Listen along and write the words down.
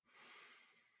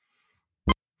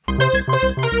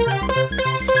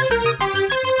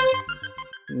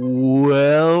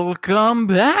Welcome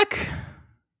back,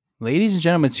 ladies and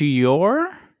gentlemen, to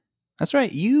that's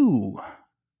right, your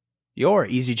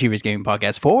Easy Achievers Gaming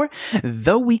Podcast for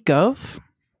the week of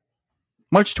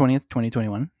March 20th,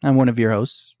 2021. I'm one of your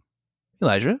hosts,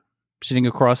 Elijah, sitting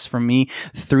across from me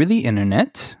through the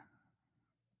internet,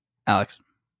 Alex.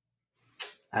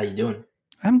 How you doing?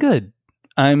 I'm good.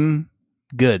 I'm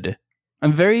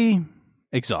very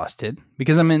exhausted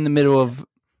because I'm in the middle of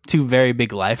two very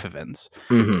big life events.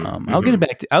 I'll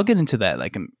get into that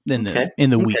like in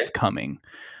the weeks coming.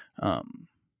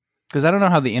 Because I don't know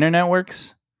how the internet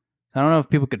works. I don't know if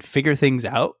people could figure things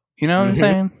out. You know what I'm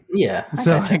saying? Yeah.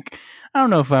 So I don't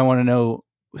know if I want to know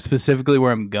specifically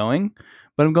where I'm going,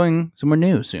 but I'm going somewhere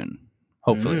new soon.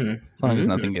 Hopefully, as long as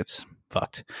nothing gets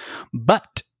fucked.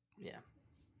 But yeah,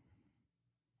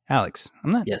 Alex,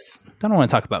 I don't want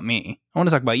to talk about me. I want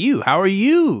to talk about you. How are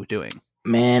you doing?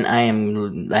 Man, I am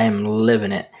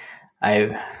living it.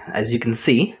 As you can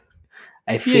see,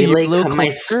 I feel like my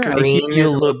screen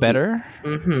is a little better.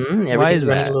 Why is that?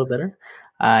 Running a little better.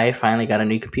 I finally got a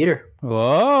new computer.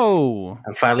 Whoa!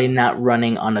 I'm finally not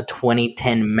running on a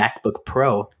 2010 MacBook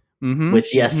Pro.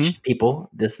 Which, people,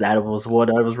 that was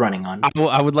what I was running on.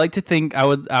 I would like to think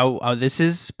this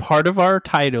is part of our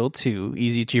title too,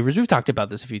 Easy Achievers. We've talked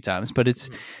about this a few times, but it's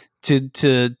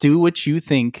to do what you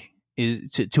think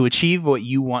is to achieve what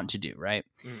you want to do, right?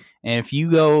 And if you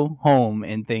go home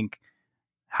and think,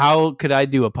 how could I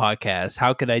do a podcast?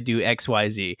 How could I do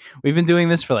XYZ? We've been doing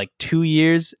this for like 2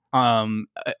 years,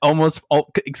 almost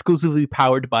exclusively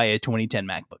powered by a 2010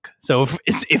 MacBook. So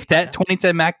if that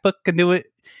 2010 MacBook can do it,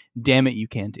 damn it, you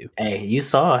can do. Hey, you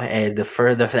saw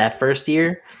that first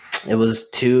year, it was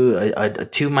two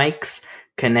mics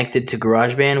connected to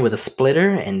GarageBand with a splitter,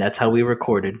 and that's how we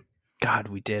recorded. God,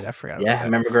 we did. I forgot. Yeah,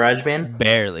 remember GarageBand?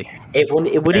 Barely. It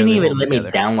wouldn't even let me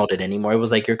download it anymore. It was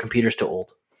like, your computer's too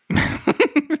old.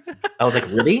 I was like,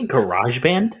 really?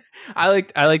 GarageBand? I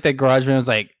like that GarageBand was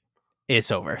like,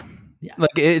 it's over. Yeah.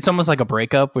 Like it's almost like a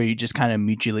breakup where you just kind of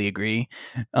mutually agree.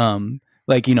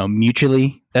 Like,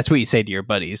 mutually, that's what you say to your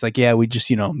buddies. Like, yeah, we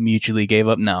just, mutually gave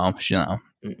up. No, she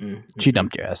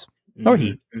dumped your ass. Or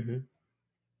he.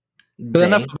 But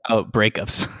enough about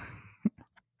breakups.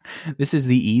 This is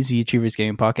the Easy Achievers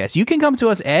Gaming Podcast. You can come to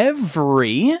us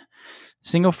every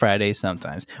single Friday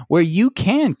sometimes, where you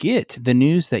can get the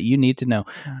news that you need to know.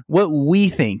 What we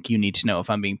think you need to know, if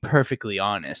I'm being perfectly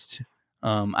honest.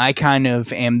 I kind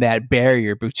of am that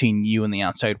barrier between you and the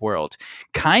outside world.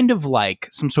 Kind of like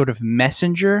some sort of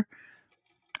messenger.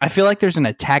 I feel like there's an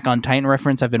Attack on Titan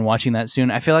reference. I've been watching that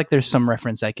soon. I feel like there's some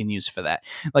reference I can use for that.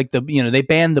 Like they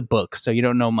banned the books, so you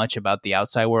don't know much about the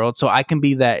outside world. So I can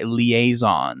be that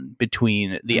liaison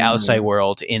between the outside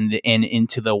world and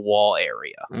into the wall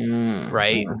area.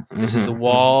 Right? This is the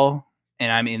wall,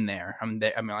 and I'm in there. I'm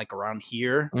there. I'm like around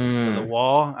here. So the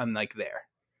wall, I'm like there.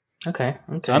 Okay.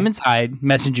 So I'm inside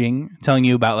messaging, telling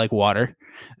you about like water.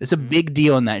 It's a big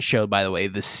deal in that show, by the way.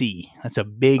 The sea. That's a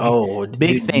big thing.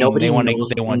 They want you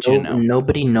to know.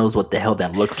 Nobody knows what the hell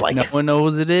that looks like. No one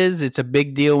knows what it is. It's a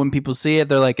big deal when people see it.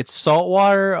 They're like, it's salt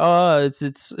water.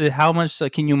 It's how much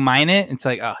can you mine it? It's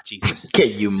like, oh Jesus, can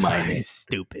you mine it?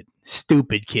 Stupid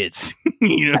kids.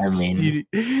 Dude,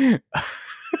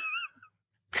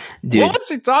 what was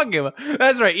he talking about?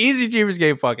 That's right. Easy Achievers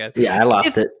Game Podcast. Yeah, I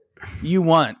lost it. You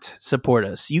want support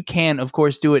us, you can of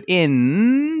course do it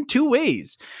in two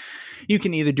ways. You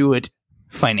can either do it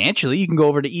financially. You can go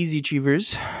over to Easy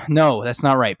Achievers. No, that's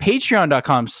not right.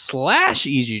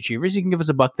 Patreon.com/Easy Achievers. You can give us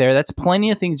 $1 there. That's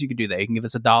plenty of things you can do there. You can give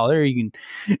us $1. You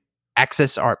can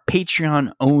access our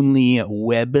Patreon only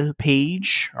web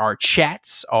page, our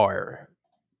chats, our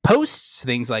posts,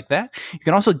 things like that. You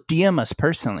can also DM us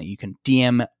personally. You can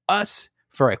DM us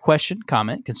for a question,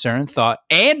 comment, concern, thought,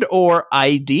 and or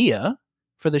idea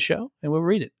for the show, and we'll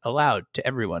read it aloud to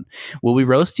everyone. Will we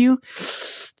roast you?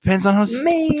 Depends on how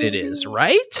stupid it is,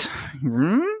 right?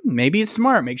 Maybe it's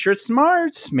smart. Make sure it's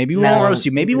smart. Maybe we won't roast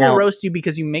you. Maybe we'll roast you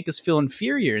because you make us feel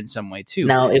inferior in some way, too.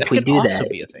 Now, if we do also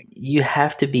that, be a thing. You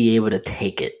have to be able to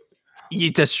take it.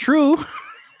 Yeah, that's true.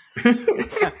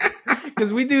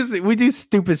 Because we do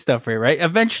stupid stuff here, right?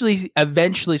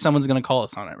 Eventually someone's gonna call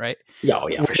us on it, right? Yeah,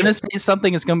 we're gonna say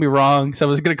something is gonna be wrong.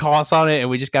 Someone's gonna call us on it, and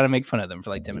we just gotta make fun of them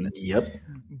for like 10 minutes. Yep.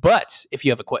 But if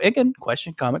you have a question,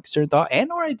 comment, concern, thought,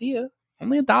 and or idea,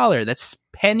 only $1. That's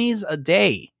pennies a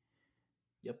day.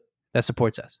 Yep. That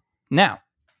supports us. Now,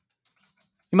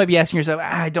 you might be asking yourself,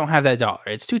 I don't have that $1.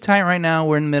 It's too tight right now.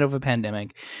 We're in the middle of a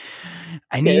pandemic.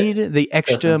 I need the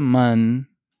extra money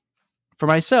for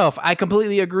myself. I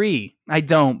completely agree. I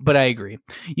don't, but I agree.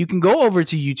 You can go over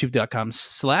to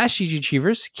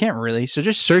youtube.com/EGAchievers. Can't really. So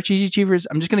just search Easy Achievers.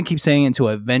 I'm just going to keep saying it until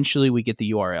eventually we get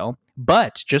the URL.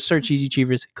 But just search Easy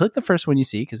Achievers. Click the first one you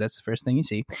see because that's the first thing you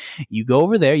see. You go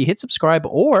over there, you hit subscribe,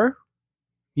 or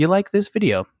you like this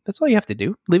video. That's all you have to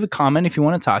do. Leave a comment if you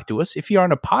want to talk to us. If you're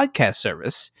on a podcast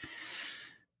service,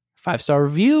 5-star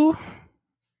review,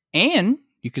 and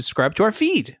you can subscribe to our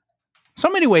feed. So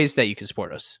many ways that you can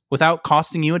support us without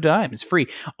costing you a dime. It's free.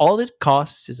 All it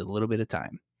costs is a little bit of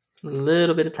time. A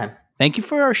little bit of time. Thank you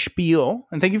for our spiel,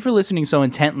 and thank you for listening so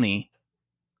intently,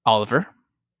 Oliver.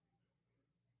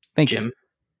 Thank you.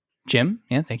 Jim.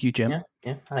 Yeah, thank you, Jim.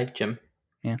 Yeah, I like Jim.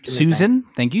 Yeah. Susan,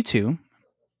 thank you too.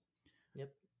 Yep.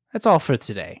 That's all for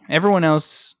today. Everyone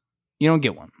else, you don't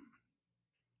get one.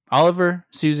 Oliver,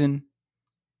 Susan.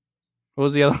 What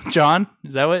was the other one? John?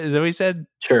 Is that what he said?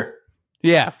 Sure.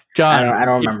 Yeah, John. I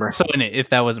don't remember. So in it, if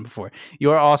that wasn't before,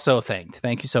 you are also thanked.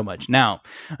 Thank you so much. Now,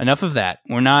 enough of that.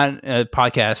 We're not a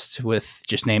podcast with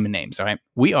just name and names. All right,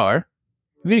 we are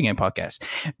a video game podcast.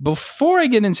 Before I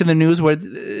get into the news, where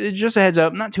just a heads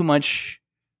up, not too much.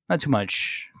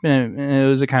 It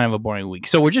was a kind of a boring week,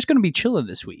 so we're just going to be chilling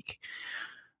this week.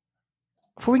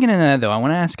 Before we get into that, though, I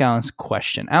want to ask Alex a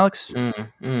question. Alex,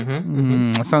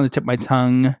 it's on the tip of my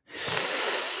tongue.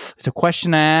 It's a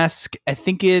question I ask. I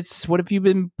think it's, what have you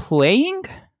been playing?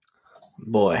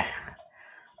 Boy.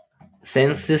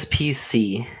 Since this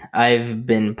PC, I've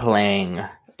been playing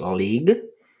League.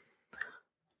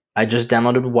 I just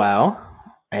downloaded WoW.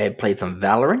 I played some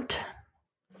Valorant.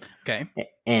 Okay.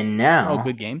 And now... Oh,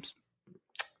 good games.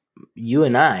 You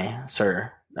and I,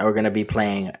 sir, are going to be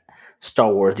playing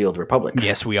Star Wars The Old Republic.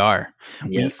 Yes, we are.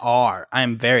 Yes. We are.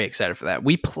 I'm very excited for that.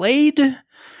 We played...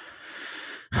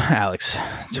 Alex,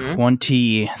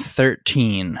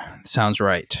 2013 sounds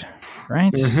right?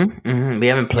 We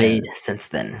haven't played since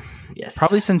then. Yes,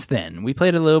 probably since then. We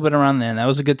played a little bit around then. That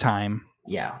was a good time.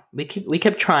 Yeah, we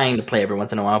kept trying to play every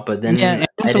once in a while, but then I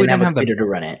didn't have a computer to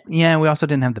run it. Yeah, we also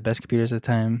didn't have the best computers at the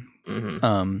time.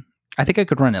 I think I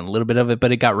could run a little bit of it,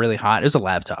 but it got really hot. It was a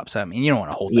laptop, so I mean, you don't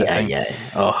want to hold that thing. Yeah.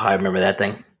 Oh, I remember that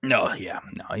thing. No, you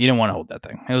didn't want to hold that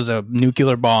thing. It was a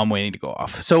nuclear bomb waiting to go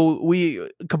off. So we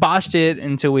kiboshed it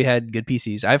until we had good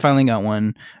PCs. I finally got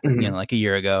one, like a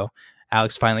year ago.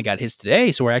 Alex finally got his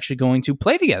today, so we're actually going to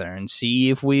play together and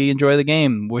see if we enjoy the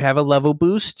game. We have a level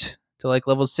boost to like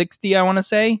level 60, I want to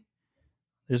say.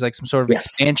 There's like some sort of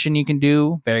expansion you can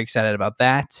do. Very excited about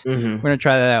that. We're going to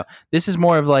try that out. This is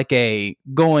more of like a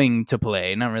going to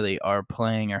play, not really are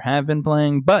playing or have been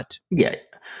playing, but we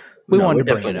wanted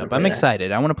to bring it up. I'm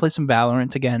excited. I want to play some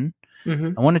Valorant again.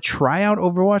 I want to try out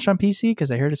Overwatch on PC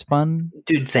because I heard it's fun.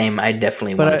 Dude, same. I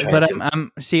definitely want to try it too.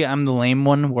 I'm the lame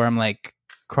one where I'm like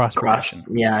cross.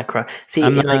 Yeah, See,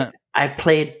 I've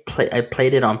played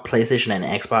it on PlayStation and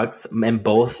Xbox, and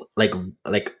both like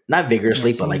not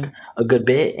vigorously, but like a good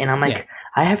bit. And I'm like,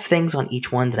 I have things on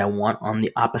each one that I want on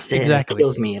the opposite. Exactly, and it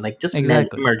kills me. Like just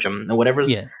merge them. And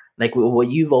whatever's like what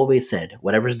you've always said.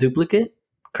 Whatever's duplicate,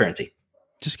 currency.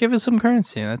 Just give it some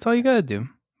currency. That's all you gotta do.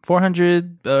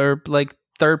 400 or like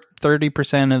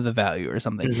 30% of the value or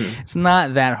something. It's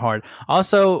not that hard.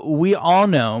 Also, we all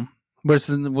know. We're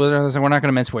not going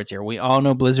to mince words here. We all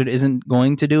know Blizzard isn't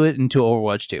going to do it until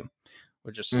Overwatch 2.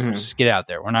 We'll just get out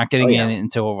there. We're not getting in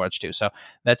until Overwatch 2. So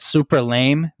that's super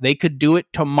lame. They could do it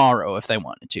tomorrow if they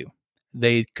wanted to.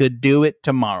 They could do it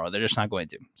tomorrow. They're just not going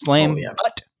to. It's lame,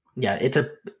 but... Yeah, it's a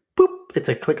boop. It's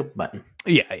a click of a button.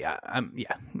 Yeah.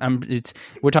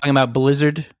 We're talking about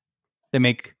Blizzard. They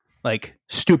make... like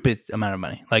stupid amount of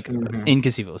money, like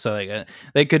inconceivable. So like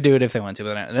they could do it if they want to,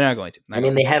 but they're not going to.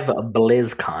 They have a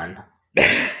BlizzCon.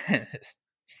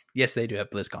 Yes, they do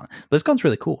have BlizzCon. BlizzCon's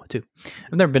really cool too.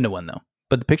 I've never been to one though,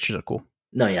 but the pictures are cool.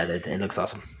 No, yeah, it looks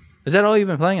awesome. Is that all you've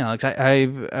been playing, Alex? I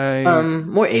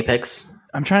more Apex.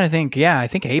 I'm trying to think. Yeah, I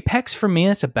think Apex for me.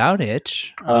 That's about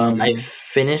it. I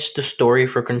finished the story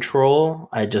for Control.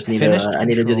 I just need to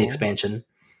do the expansion.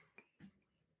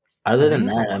 Other than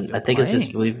that, I think it's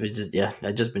just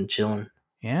I've just been chilling.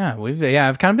 Yeah,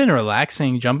 I've kind of been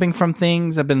relaxing, jumping from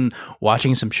things. I've been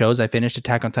watching some shows. I finished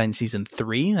Attack on Titan season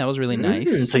 3. That was really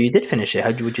nice. So you did finish it.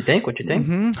 What'd you think?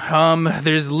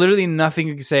 There's literally nothing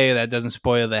you can say that doesn't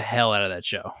spoil the hell out of that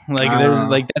show.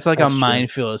 Like that's a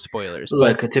minefield of spoilers.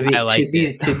 Look,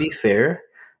 to be fair,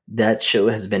 that show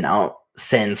has been out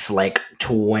since like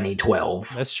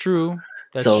 2012. That's true.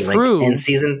 And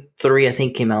season 3 I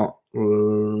think came out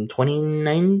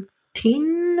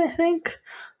 2019, I think.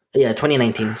 Yeah,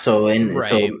 2019. So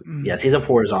season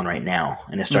 4 is on right now,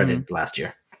 and it started last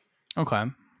year. Okay.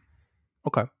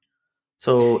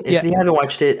 So if you haven't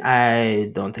watched it, I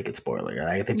don't think it's spoiler.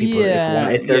 I think people,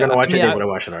 if they're gonna watch it, they would have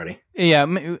watched it already. Yeah.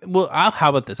 Well, how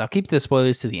about this? I'll keep the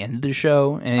spoilers to the end of the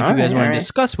show, and if you guys want to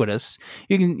discuss with us,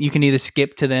 you can either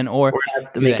skip to then or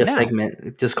have to make a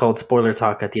segment just called Spoiler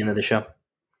Talk at the end of the show.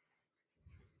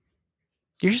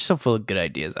 You're just so full of good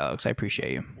ideas, Alex. I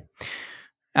appreciate you,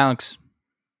 Alex.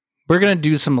 We're gonna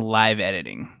do some live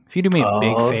editing. If you do me a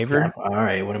big favor, snap. All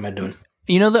right. What am I doing?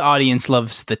 You know the audience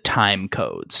loves the time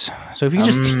codes, so if you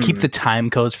just keep the time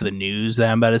codes for the news that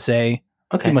I'm about to say,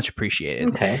 be much appreciated.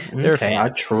 Okay,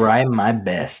 I'll try my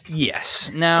best. Yes.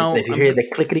 Now, so if you hear the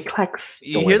clickety clacks,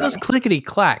 you hear those clickety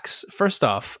clacks. First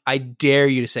off, I dare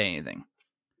you to say anything.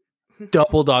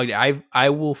 Double dog. I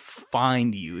will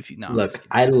find you if you know. Look,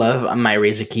 I love my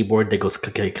Razer keyboard that goes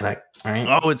clickety clack. All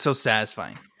right. Oh, it's so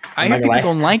satisfying. I hear people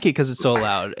don't like it because it's so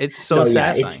loud. It's so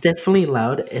satisfying. Yeah, it's definitely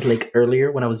loud. Like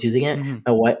earlier when I was using it,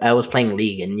 I was playing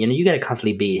League, and you gotta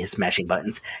constantly be smashing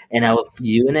buttons. And I was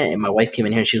doing it, and my wife came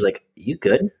in here, and she was like, "You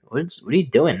good? What are you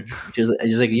doing?" She was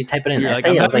like, "You type it in an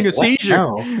essay." I was like, "A seizure."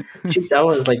 No, I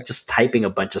was like just typing a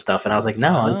bunch of stuff, and I was like,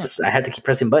 "No, it's just I had to keep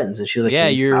pressing buttons." And she was like, "Yeah,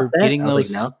 you're getting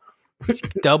those."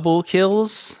 Double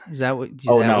kills? Is that what?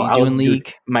 What you do in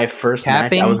League? My first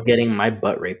match, I was getting my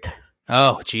butt raped.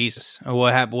 Oh Jesus!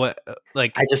 What happened? What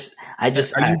like? I just.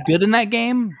 Are you good in that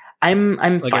game? I'm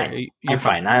fine. I'm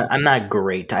fine. I'm not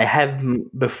great. I had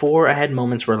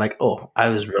moments where like, oh, I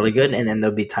was really good, and then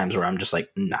there'll be times where I'm just like,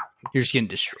 no. You're just getting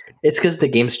destroyed. It's because the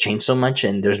game's changed so much,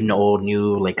 and there's no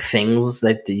new like things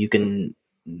that you can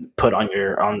put on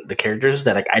the characters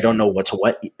that like I don't know what's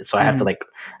what. So I have to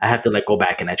go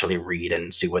back and actually read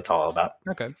and see what's all about.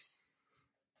 Okay.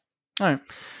 All right.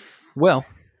 Well,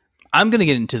 I'm going to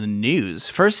get into the news.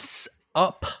 First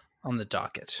up on the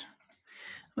docket.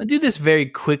 I'm going to do this very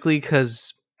quickly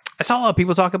because I saw a lot of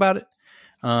people talk about it.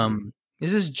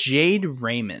 This is Jade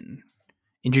Raymond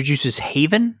introduces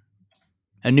Haven,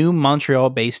 a new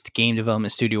Montreal-based game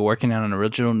development studio working on an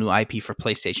original new IP for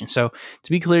PlayStation. So,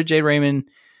 to be clear, Jade Raymond,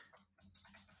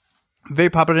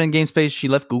 very popular in the game space. She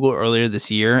left Google earlier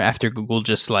this year after Google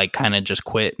just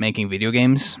quit making video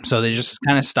games. So they just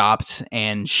kind of stopped,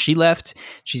 and she left.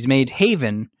 She's made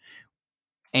Haven,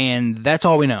 and that's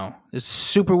all we know. It's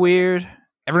super weird.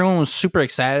 Everyone was super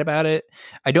excited about it.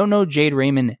 I don't know Jade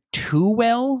Raymond too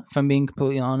well, if I'm being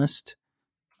completely honest.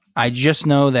 I just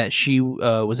know that she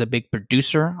was a big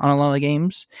producer on a lot of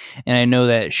games, and I know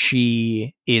that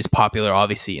she is popular,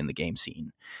 obviously, in the game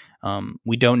scene.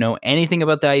 We don't know anything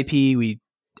about the IP.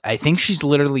 I think she's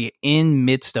literally in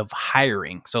midst of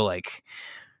hiring. So, like,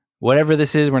 whatever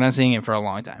this is, we're not seeing it for a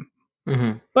long time.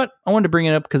 Mm-hmm. But I wanted to bring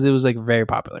it up because it was like very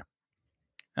popular.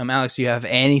 Alex, do you have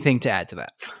anything to add to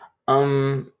that?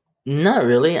 Not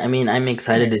really. I mean, I'm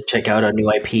excited to check out a new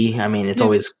IP. I mean, it's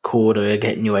always cool to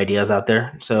get new ideas out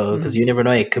there. So, because you never know,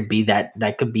 it could be that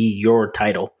could be your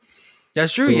title.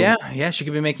 That's true. Yeah. She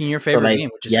could be making your favorite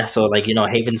game. Which is so like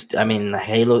Haven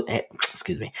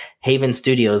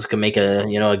Studios could make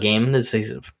a game that's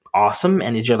awesome,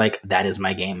 and you're like, that is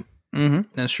my game. Mm-hmm.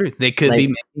 That's true. They could be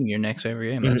making your next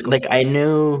favorite game. That's cool. Like I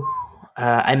knew,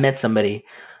 I met somebody,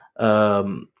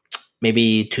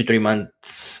 maybe 2-3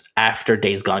 months after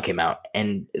Days Gone came out,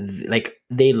 and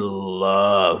they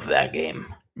love that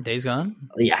game. Days Gone?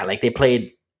 Yeah, like they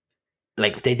played,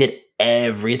 like they did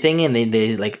everything, and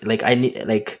they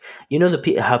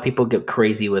how people get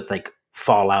crazy with like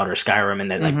Fallout or Skyrim, and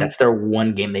that that's their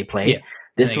one game they play. Yeah.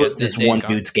 This was this one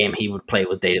dude's game he would play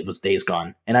was Days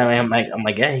Gone, and I'm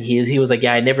like yeah, he was like,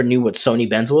 yeah, I never knew what Sony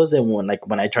Benz was, and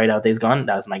when I tried out Days Gone,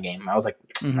 that was my game. I was like,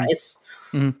 nice.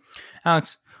 Mm-hmm.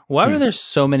 Alex, why were there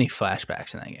so many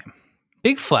flashbacks in that game?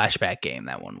 Big flashback game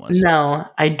that one was. No,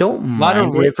 I don't mind. A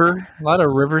lot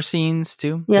of river scenes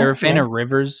too. Yeah, you're a fan of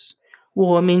rivers.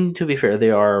 Well, I mean, to be fair, they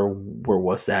are. Where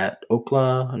was that?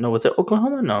 Oklahoma? No, was it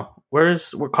Oklahoma? No, where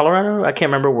Colorado? I can't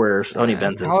remember where Sony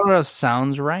Benz is. Colorado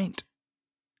sounds right.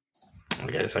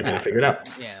 Okay, so I gotta figure it out.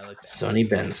 Yeah, Sony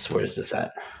Benz. Where is this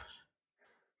at?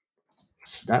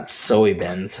 It's not Zoe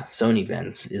Benz. Sony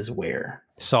Benz is where?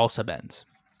 Salsa Benz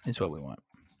is what we want.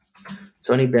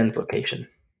 Sony Benz location.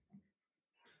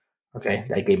 Okay,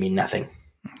 that gave me nothing.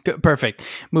 Good, perfect.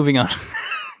 Moving on.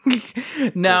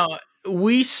 Now,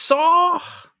 we saw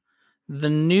the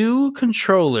new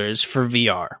controllers for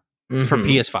VR for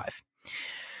PS5.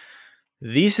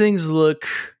 These things look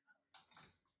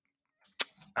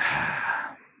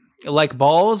like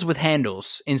balls with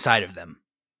handles inside of them.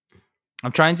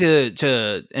 I'm trying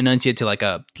to enunciate to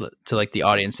the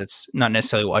audience that's not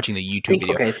necessarily watching the YouTube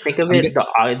video. Okay, think of it.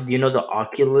 The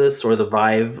Oculus or the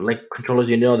Vive like controllers.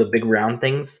 The big round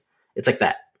things. It's like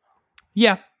that.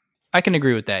 Yeah, I can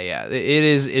agree with that. Yeah, it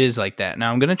is like that.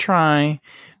 Now I'm gonna try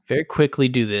very quickly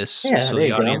do this so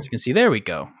the audience can see. There we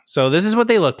go. So this is what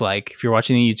they look like. If you're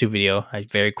watching the YouTube video, I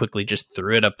very quickly just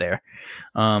threw it up there.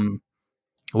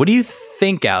 What do you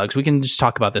think, Alex? We can just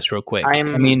talk about this real quick.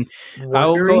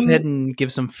 I'll go ahead and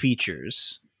give some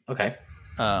features. Okay.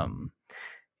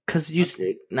 Because you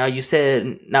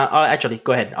said actually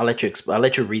go ahead. I'll let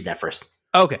you read that first.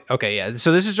 Okay, yeah.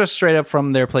 So this is just straight up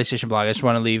from their PlayStation blog. I just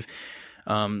want to leave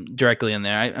directly in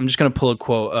there. I'm just going to pull a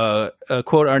quote.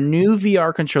 Quote: "Our new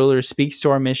VR controller speaks to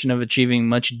our mission of achieving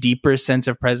much deeper sense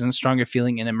of presence, stronger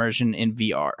feeling, and immersion in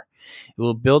VR. It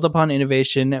will build upon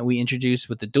innovation we introduced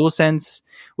with the DualSense,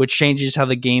 which changes how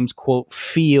the games, quote,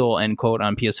 feel, end quote,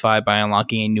 on PS5 by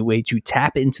unlocking a new way to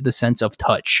tap into the sense of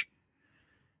touch.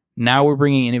 Now we're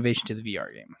bringing innovation to the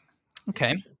VR game."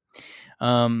 Okay.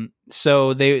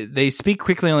 So they speak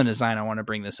quickly on the design. I want to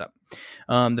bring this up.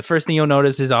 The first thing you'll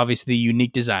notice is obviously the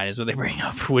unique design is what they bring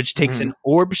up, which takes an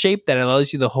orb shape that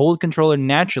allows you to hold controller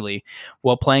naturally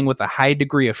while playing with a high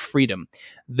degree of freedom.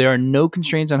 There are no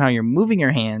constraints on how you're moving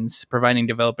your hands, providing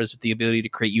developers with the ability to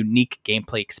create unique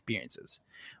gameplay experiences.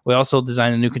 We also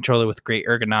designed a new controller with great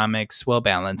ergonomics, well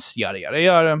balanced, yada yada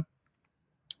yada.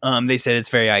 They said it's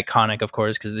very iconic, of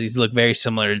course, because these look very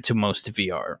similar to most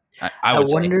VR. I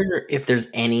wonder if there's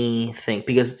anything,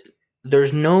 because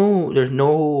there's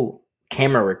no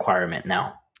camera requirement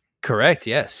now. Correct.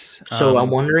 Yes. So I'm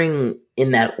wondering,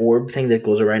 in that orb thing that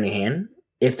goes around your hand,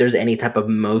 if there's any type of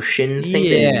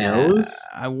it knows.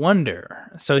 I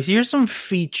wonder. So here's some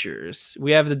features.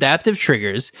 We have adaptive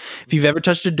triggers. If you've ever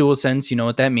touched a DualSense, you know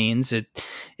what that means. It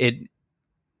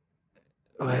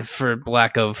for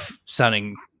lack of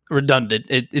sounding redundant,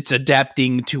 it's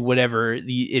adapting to whatever it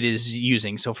is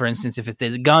using. So for instance, if it's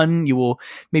a gun, you will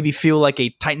maybe feel like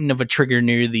a tighten of a trigger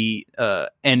near the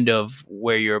end of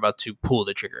where you're about to pull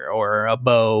the trigger, or a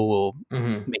bow will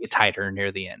make it tighter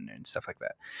near the end and stuff like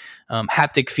that.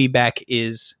 Haptic feedback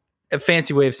is a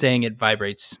fancy way of saying it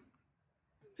vibrates,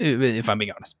 if I'm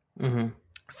being honest.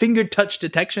 Finger touch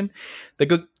detection.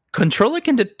 The controller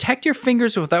can detect your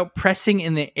fingers without pressing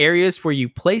in the areas where you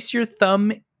place your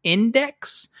thumb,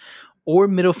 index, or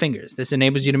middle fingers. This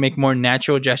enables you to make more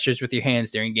natural gestures with your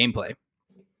hands during gameplay.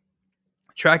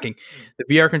 Tracking. The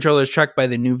VR controller is tracked by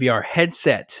the new VR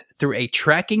headset through a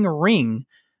tracking ring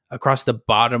across the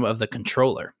bottom of the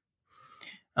controller.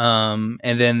 And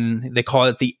then they call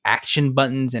it the action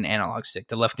buttons and analog stick.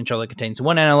 The left controller contains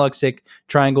one analog stick,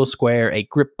 triangle, square, a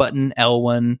grip button,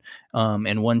 L1,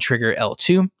 and one trigger,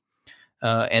 L2.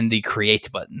 And the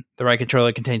create button. The right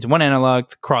controller contains one analog,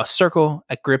 the cross circle,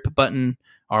 a grip button,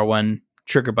 R1,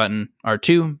 trigger button,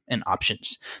 R2, and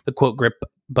options. The quote grip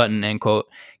button, end quote,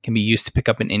 can be used to pick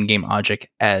up an in-game object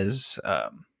as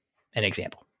an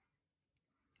example.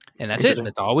 And that's it.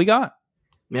 That's all we got.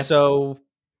 Yep. So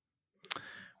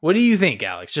what do you think,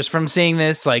 Alex? Just from seeing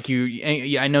this, like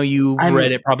I know you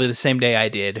read it probably the same day I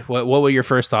did. What were your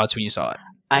first thoughts when you saw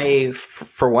it?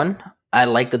 For one, I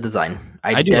like the design.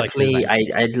 I definitely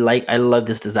I love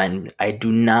this design. I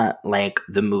do not like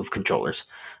the Move controllers.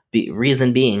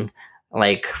 Reason being,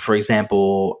 like, for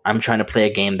example, I'm trying to play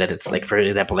a game that it's like, for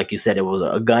example, like you said, it was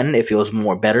a gun. It feels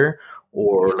more better.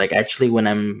 Or like actually when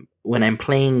I'm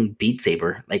playing Beat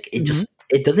Saber, like it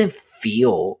doesn't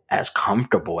feel as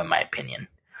comfortable, in my opinion.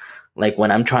 Like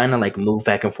when I'm trying to like move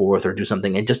back and forth or do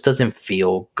something, it just doesn't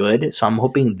feel good. So I'm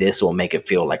hoping this will make it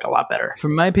feel like a lot better.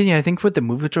 From my opinion, I think with the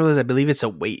Move controllers, I believe it's a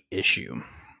weight issue.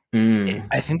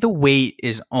 I think the weight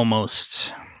is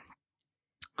almost,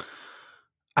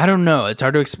 I don't know. It's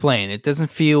hard to explain. It doesn't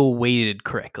feel weighted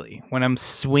correctly. When I'm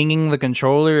swinging the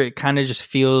controller, it kind of just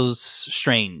feels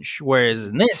strange. Whereas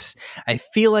in this, I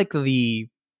feel like the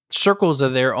circles are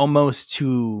there almost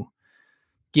to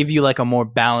give you like a more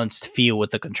balanced feel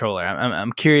with the controller.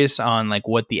 I'm curious on like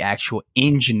what the actual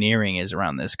engineering is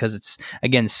around this, because it's,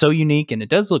 again, so unique and it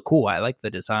does look cool. I like the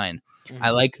design.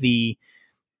 I like the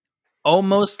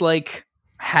almost like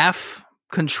half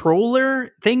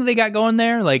controller thing they got going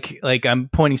there. Like I'm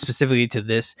pointing specifically to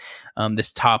this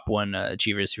top one,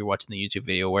 Achievers, if you're watching the YouTube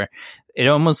video, where it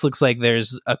almost looks like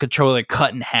there's a controller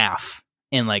cut in half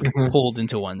and like pulled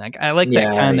into one. Like I like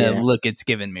that kind of look it's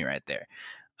given me right there.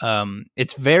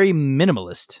 It's very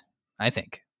minimalist, I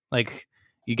think. Like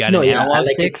you got an analog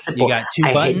stick, you got two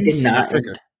buttons and a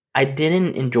trigger. I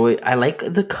didn't enjoy. I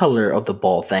like the color of the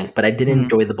ball thing, but I didn't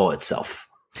enjoy the ball itself.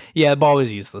 Yeah, the ball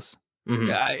was useless.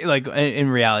 Like in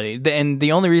reality, and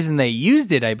the only reason they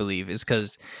used it, I believe, is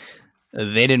because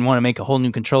they didn't want to make a whole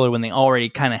new controller when they already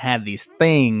kind of had these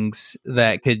things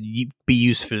that could be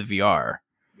used for the VR.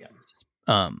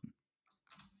 Yeah.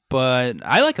 But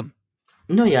I like them.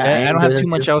 No, yeah, I don't have too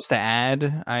much else to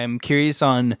add. I'm curious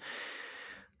on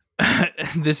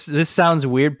this sounds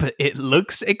weird, but it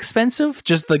looks expensive.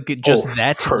 Just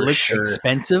that looks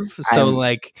expensive. So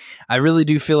like, I really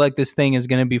do feel like this thing is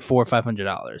going to be $400 or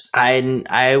 $500.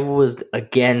 I was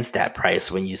against that price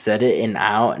when you said it, and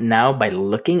now by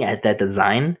looking at that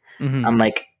design, I'm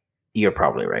like, you're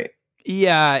probably right.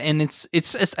 Yeah, and it's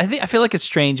I feel like it's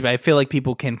strange, but I feel like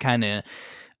people can kind of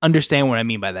understand what I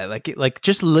mean by that. Like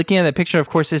just looking at that picture, of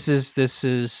course, this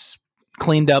is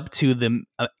cleaned up to the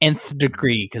nth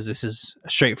degree because this is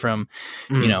straight from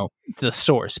the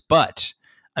source. But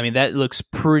I mean, that looks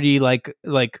pretty like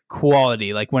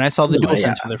quality. Like when I saw the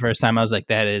DualSense for the first time, I was like,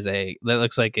 that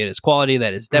looks like it is quality.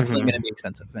 That is definitely going to be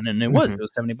expensive, and then it was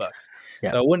 $70.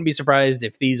 Yeah. So I wouldn't be surprised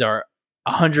if these are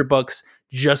 $100.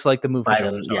 Just like the Move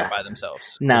controllers are by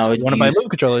themselves. Now, if you want to buy Move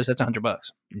controllers, that's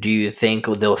 $100. Do you think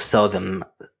they'll sell them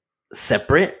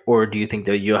separate, or do you think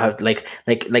that you'll have like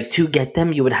to get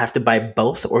them you would have to buy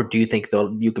both, or do you think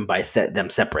you can buy them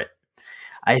separate?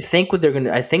 I think they're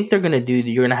gonna do.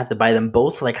 You're gonna have to buy them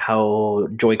both, like how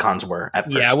Joy-Cons were at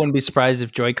first. Yeah, I wouldn't be surprised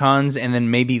if Joy-Cons, and then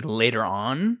maybe later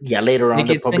on. Yeah, later on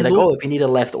they'll probably like, oh, if you need a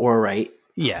left or a right.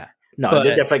 Yeah. No,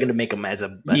 they're definitely going to make them as a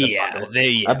bundle.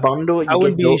 A bundle. I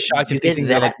wouldn't be shocked if these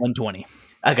things are like $120.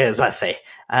 Okay, I was about to say.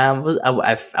 I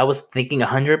was thinking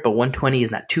 100, but 120 is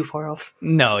not too far off.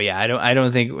 No, yeah, I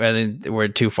don't think we're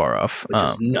too far off. Which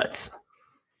is nuts.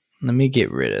 Let me get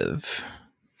rid of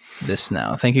this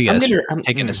now. Thank you guys for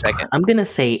taking a second. I'm gonna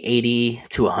say $80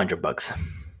 to $100.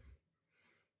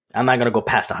 I'm not gonna go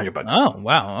past $100. Oh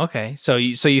wow, okay. So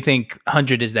you think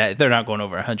 100 is that they're not going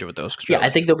over 100 with those controllers? Yeah, I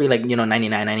think they'll be like 99,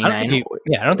 99. I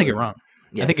don't think you're wrong.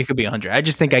 Yeah. I think it could be 100. I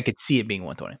just think I could see it being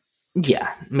 120.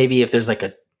 Yeah, maybe if there's like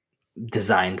a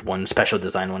special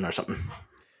design one or something.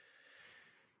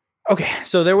 Okay,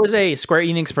 so there was a Square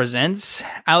Enix Presents.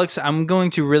 Alex, I'm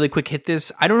going to really quick hit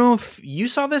this. I don't know if you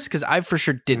saw this because I for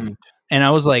sure didn't. And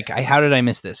I was like, how did I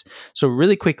miss this? So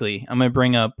really quickly, I'm going to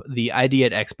bring up the ID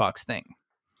at Xbox thing.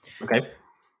 Okay.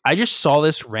 I just saw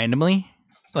this randomly,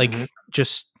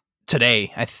 just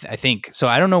today, I think. So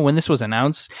I don't know when this was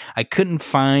announced. I couldn't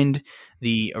find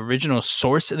the original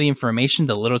source of the information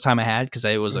the little time I had because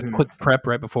it was a quick prep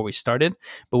right before we started.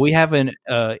 But we have an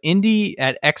Indie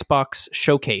at Xbox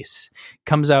showcase.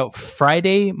 Comes out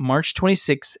Friday, March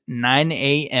 26th, 9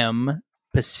 a.m.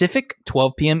 Pacific,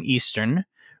 12 p.m. Eastern,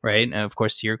 right? And of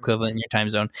course, your equivalent in your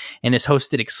time zone. And it's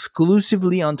hosted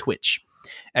exclusively on Twitch.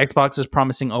 Xbox is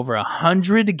promising over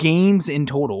 100 games in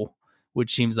total,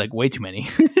 which seems like way too many,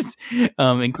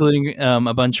 including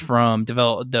a bunch from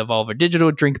Devolver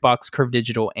Digital, Drinkbox, Curve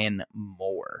Digital, and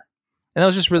more. And that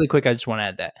was just really quick. I just want to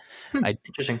add that.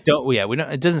 Interesting. We don't.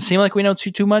 It doesn't seem like we know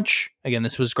too much. Again,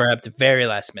 this was grabbed very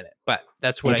last minute, but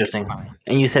that's what Interesting.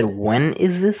 And you said when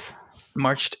is this?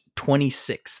 March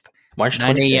 26th. March 26th.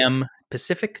 9 a.m.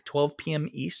 Pacific, 12 p.m.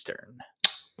 Eastern.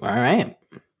 All right.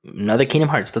 Another Kingdom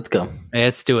Hearts. Let's go.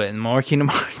 Let's do it. And more Kingdom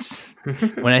Hearts.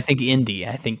 When I think indie,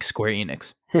 I think Square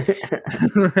Enix.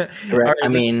 Right. I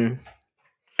mean,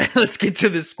 let's get to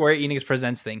the Square Enix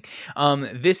Presents thing.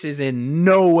 This is in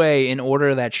no way in order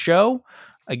of that show.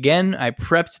 Again, I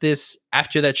prepped this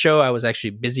after that show. I was actually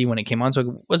busy when it came on, so I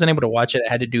wasn't able to watch it.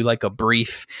 I had to do like a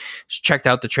brief, just checked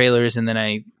out the trailers, and then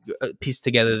I pieced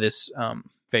together this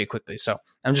very quickly. So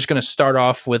I'm just going to start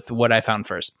off with what I found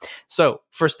first. So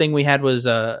first thing we had was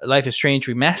Life is Strange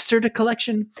Remastered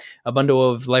Collection, a bundle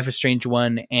of Life is Strange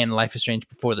 1 and Life is Strange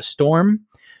Before the Storm.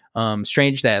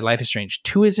 Strange that Life is Strange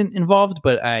 2 isn't involved,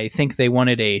 but I think they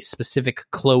wanted a specific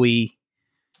Chloe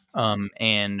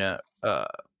and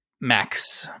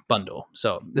Max bundle.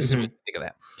 So this is what you think of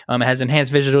that. It has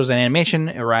enhanced visuals and animation.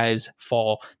 It arrives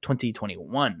fall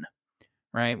 2021.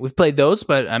 Right? We've played those,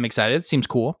 but I'm excited. It seems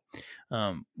cool.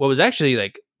 What was actually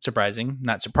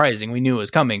not surprising, we knew it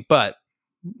was coming, but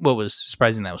what was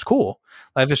surprising that was cool,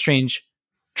 Life is Strange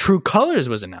True Colors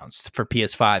was announced for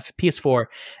PS5, PS4,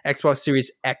 Xbox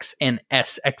Series X and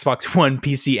S, Xbox One,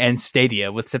 PC, and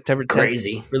Stadia with September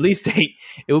 10th release date.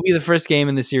 It will be the first game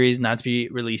in the series not to be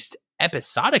released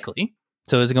episodically,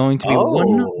 so it's going to be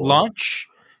one launch.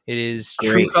 It is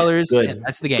True Colors, and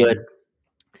that's the game. Good.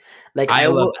 Like I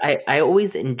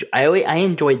always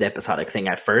enjoyed the episodic thing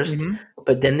at first,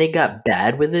 but then they got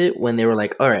bad with it when they were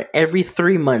like, all right, every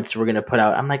 3 months we're gonna put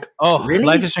out. I'm like, oh, really?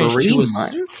 Life is Strange 2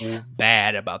 was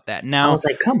bad about that. Now I was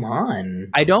like, come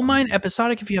on. I don't mind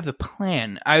episodic if you have the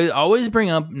plan. I always bring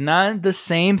up not the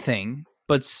same thing,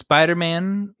 but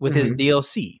Spider-Man with his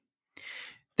DLC.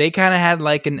 They kind of had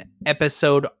like an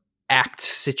episode act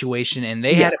situation, and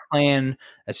they had a plan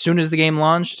as soon as the game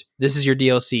launched. This is your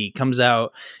DLC, comes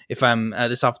out, if I'm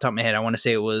this off the top of my head, I want to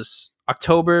say it was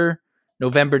October,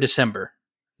 November, December.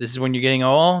 This is when you're getting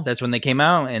all. That's when they came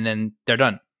out, and then they're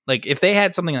done. Like if they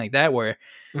had something like that where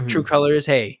True Colors,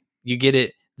 hey, you get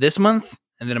it this month,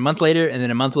 and then a month later, and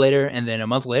then a month later, and then a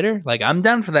month later. Like I'm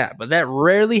down for that, but that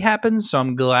rarely happens. So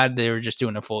I'm glad they were just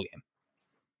doing a full game.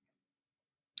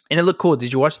 And it looked cool.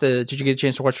 Did you get a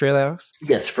chance to watch trailer, Alex?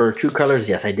 Yes, for True Colors,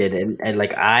 yes, I did. And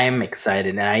like I'm excited.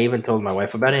 And I even told my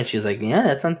wife about it, and she's like, yeah,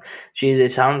 that sounds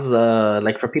it sounds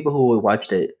like for people who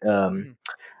watched it,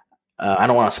 I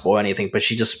don't want to spoil anything, but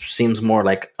she just seems more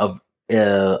like of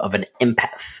an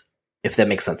empath, if that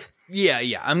makes sense.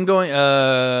 Yeah. I'm going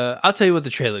I'll tell you what the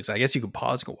trailer looks like. I guess you could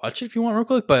pause and go watch it if you want real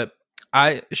quick, but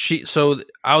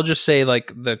I'll just say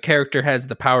like the character has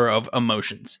the power of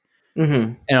emotions.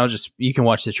 And you can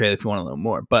watch the trailer if you want a little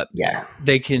more, but yeah,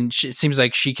 it seems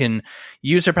like she can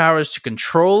use her powers to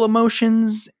control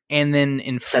emotions and then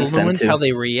influence how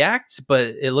they react.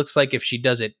 But it looks like if she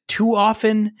does it too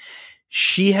often,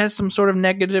 she has some sort of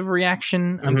negative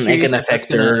reaction. I'm curious it can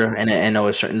affect her, and I know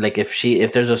a certain like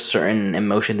if there's a certain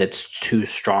emotion that's too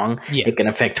strong, it can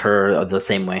affect her the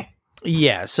same way.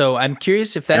 Yeah, so I'm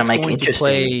curious if that's going to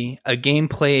play a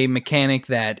gameplay mechanic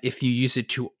that if you use it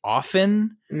too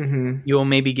often, you'll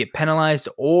maybe get penalized,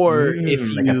 or if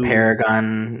like a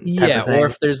Paragon, or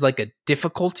if there's like a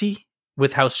difficulty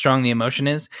with how strong the emotion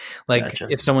is. Like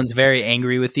if someone's very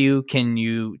angry with you, can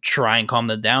you try and calm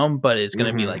them down? But it's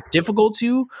going to be like difficult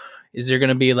to. Is there going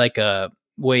to be like a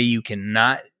way you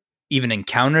cannot even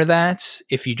encounter that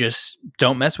if you just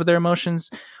don't mess with their emotions?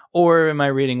 Or am I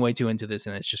reading way too into this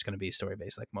and it's just going to be story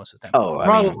based like most of the time? Oh,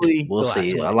 probably. We'll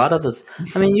see. A lot of this.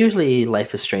 I mean, usually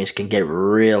Life is Strange can get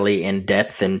really in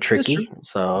depth and tricky.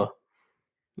 So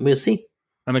we'll see.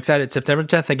 I'm excited. September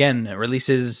 10th again. It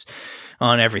releases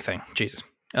on everything. Jesus.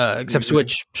 Except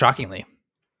Switch, shockingly.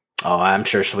 Oh, I'm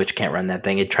sure Switch can't run that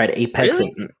thing. It tried Apex.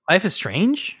 Really? Life is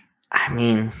Strange? I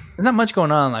mean, there's not much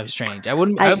going on in Life is Strange.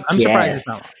 I'm surprised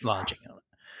it's not launching.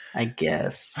 I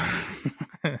guess.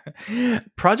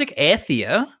 Project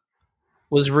Athia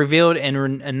was revealed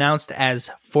and announced as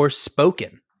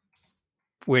Forspoken.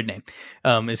 Weird name.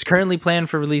 Is currently planned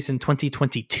for release in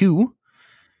 2022.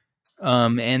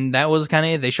 And that was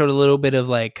kind of, they showed a little bit of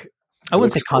like, I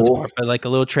wouldn't say concept art, but like a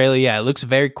little trailer. Yeah, it looks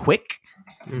very quick,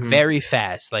 very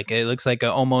fast. Like it looks like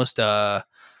almost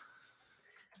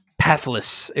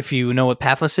Pathless. If you know what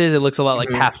Pathless is, it looks a lot like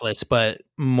Pathless, but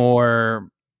more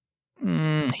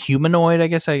humanoid, I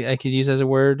guess I could use as a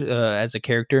word, as a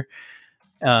character.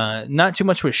 Not too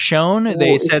much was shown.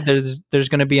 They said there's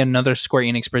going to be another Square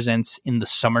Enix Presents in the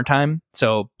summertime,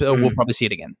 so we'll probably see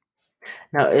it again.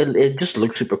 Now it just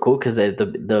looked super cool because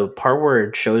the part where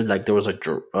it showed like there was a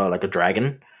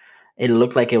dragon, it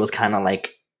looked like it was kind of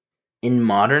like in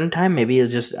modern time. Maybe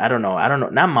it's just I don't know,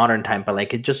 not modern time, but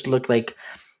like it just looked like.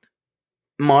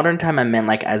 Modern time, I meant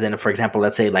like as in, for example,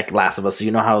 let's say like Last of Us. So you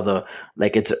know how the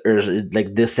like it's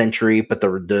like this century, but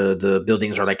the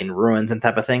buildings are like in ruins and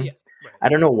type of thing. Yeah, right. I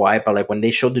don't know why, but like when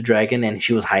they showed the dragon and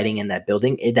she was hiding in that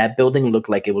building, that building looked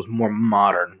like it was more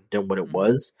modern than what it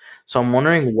was. So I'm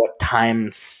wondering what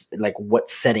times, like what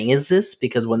setting is this?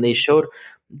 Because when they showed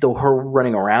her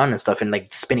running around and stuff and like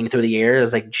spinning through the air,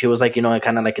 it's like she was like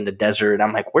kind of like in the desert.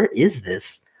 I'm like, where is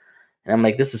this? And I'm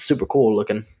like, this is super cool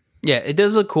looking. Yeah, it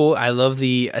does look cool. I love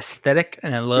the aesthetic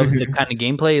and I love the kind of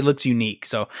gameplay. It looks unique.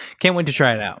 So can't wait to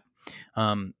try it out.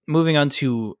 Moving on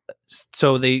to,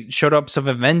 so they showed up some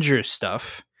Avengers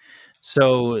stuff.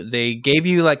 So they gave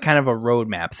you like kind of a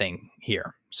roadmap thing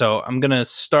here. So I'm going to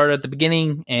start at the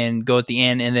beginning and go at the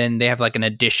end. And then they have like an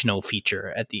additional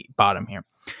feature at the bottom here.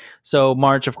 So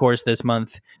March, of course, this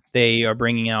month, they are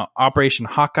bringing out Operation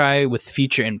Hawkeye with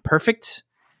Feature Imperfect.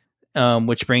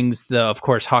 Which brings of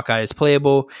course, Hawkeye is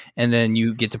playable, and then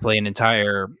you get to play an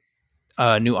entire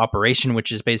new operation,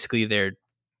 which is basically their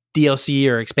DLC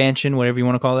or expansion, whatever you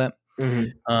want to call that.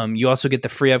 You also get the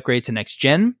free upgrade to next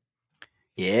gen.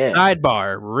 Yeah.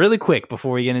 Sidebar, really quick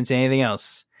before we get into anything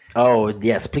else. Oh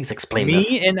yes, please explain.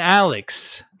 Me and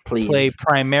Alex play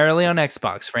primarily on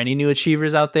Xbox. For any new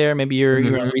achievers out there, maybe you're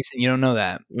on recent, you don't know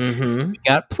that. We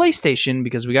got PlayStation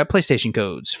because we got PlayStation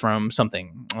codes from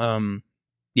something.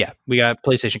 Yeah, we got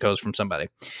PlayStation codes from somebody.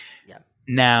 Yeah.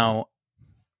 Now,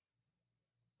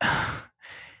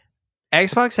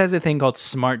 Xbox has a thing called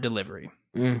Smart Delivery.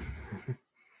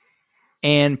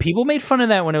 And people made fun of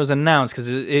that when it was announced because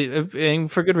it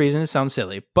for good reason, it sounds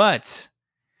silly. But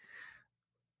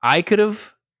I could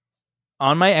have,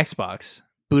 on my Xbox,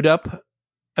 boot up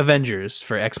Avengers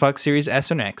for Xbox Series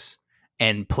S and X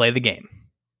and play the game.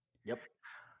 Yep.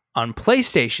 On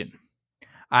PlayStation,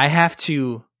 I have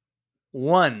to...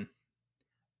 One,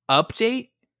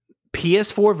 update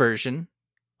PS4 version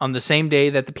on the same day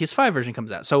that the PS5 version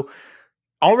comes out. So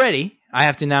already I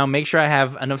have to now make sure I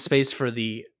have enough space for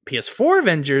the PS4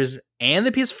 Avengers and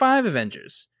the PS5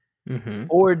 Avengers,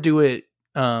 or do it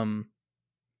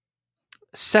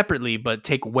separately but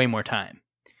take way more time.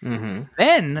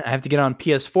 Then I have to get on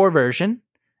PS4 version.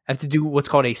 I have to do what's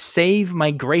called a save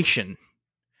migration.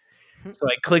 So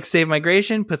I click save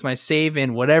migration, puts my save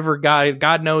in whatever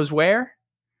God knows where.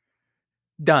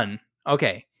 Done.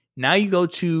 Okay. Now you go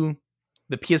to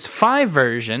the PS5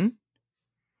 version,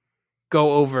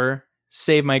 go over,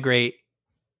 save migrate.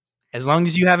 As long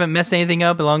as you haven't messed anything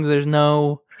up, as long as there's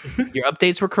no your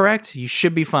updates were correct, you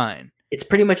should be fine. It's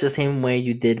pretty much the same way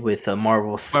you did with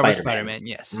Marvel Spider-Man.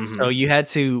 Yes. So you had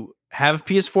to have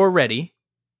PS4 ready,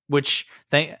 which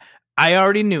I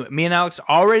already knew. Me and Alex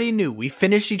already knew. We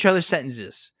finished each other's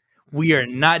sentences. We are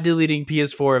not deleting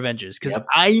PS4 Avengers because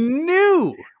I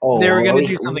knew they were going to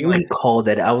do something like that. We called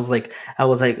it. I was like,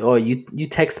 oh, you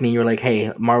text me. You're like,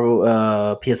 hey, Marvel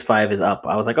PS5 is up.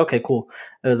 I was like, okay, cool.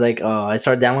 It was like, I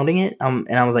started downloading it. And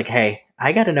I was like, hey,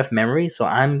 I got enough memory, so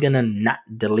I'm gonna not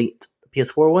delete the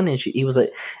PS4 one. And he was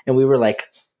like, and we were like,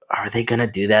 are they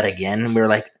gonna do that again? And we were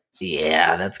like,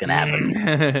 yeah, that's gonna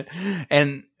happen.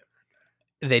 And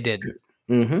they did.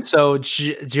 So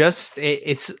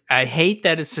it's I hate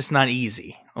that it's just not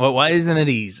easy. Well, why isn't it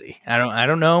easy? I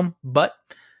don't know, but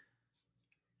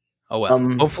oh well.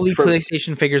 Hopefully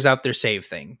PlayStation figures out their save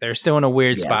thing. They're still in a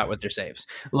weird spot with their saves.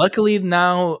 Luckily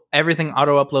now everything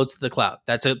auto uploads to the cloud.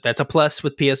 That's a plus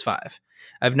with PS5.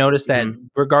 I've noticed that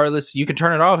regardless, you can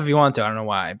turn it off if you want to. I don't know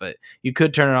why, but you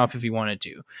could turn it off if you wanted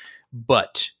to.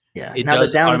 But it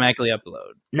does automatically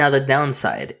upload. Now the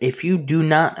downside, if you do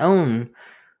not own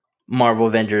Marvel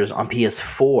Avengers on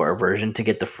PS4 version to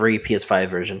get the free PS5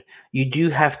 version, you do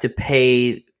have to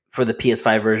pay for the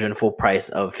PS5 version full price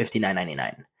of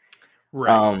 $59.99.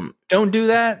 Right. Don't do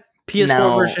that.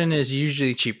 PS4 version is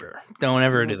usually cheaper. Don't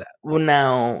ever do that. Well,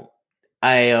 now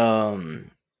I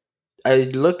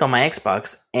looked on my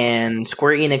Xbox and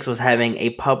Square Enix was having a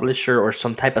publisher or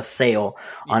some type of sale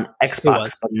on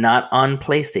Xbox, but not on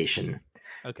PlayStation.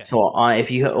 Okay. So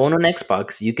if you own an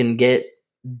Xbox, you can get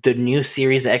the new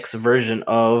Series X version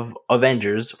of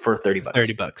Avengers for $30.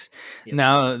 $30. Yep.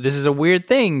 Now, this is a weird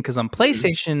thing because on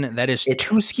PlayStation, that is 2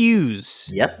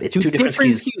 SKUs. Yep, it's two different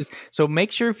SKUs. So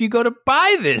make sure if you go to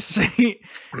buy this,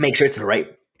 make sure it's the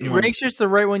right one. Make sure it's the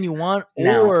right one you want,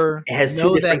 now, or it has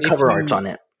 2 different cover arts on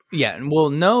it. Yeah, and we'll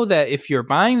know that if you're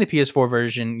buying the PS4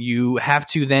 version, you have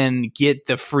to then get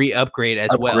the free upgrade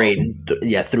as well.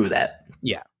 Through that.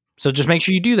 Yeah. So just make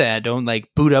sure you do that. Don't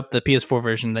boot up the PS4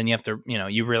 version. Then you have to,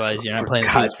 you realize you're not playing the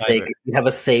PS5 sake, if you have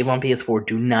a save on PS4,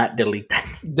 do not delete that.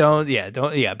 Don't.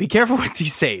 Be careful with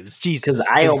these saves. Jesus. Because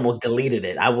I almost deleted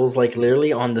it. I was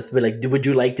literally on the, would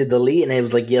you like to delete? And it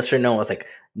was like, yes or no. I was like,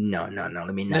 no,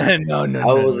 let me not. No.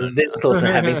 I was this close to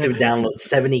having to download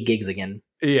 70 gigs again.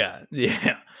 Yeah.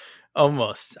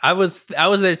 Almost. I was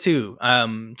there too.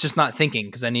 Just not thinking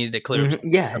because I needed to clear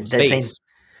some space.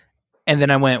 And then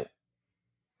I went,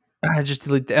 I just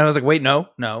deleted, and I was like, wait, no,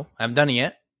 I haven't done it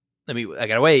yet. I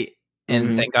gotta wait.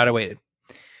 And thank God I waited.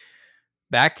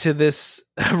 Back to this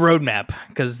roadmap,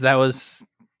 because that was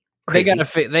crazy.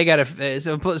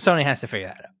 Sony has to figure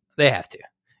that out. They have to.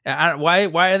 Why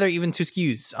are there even 2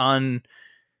 SKUs on?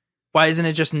 Why isn't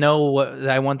it just that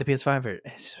I want the PS5?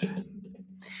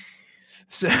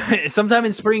 So, sometime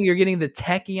in spring, you're getting the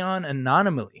Tachyon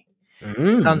Anomaly.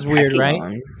 Sounds weird, right?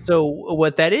 So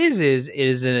what that is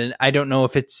I don't know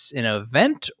if it's an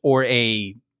event or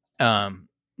a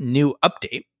new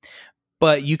update,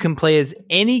 but you can play as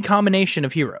any combination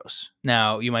of heroes.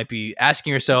 Now, you might be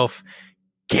asking yourself,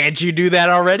 can't you do that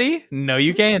already? No,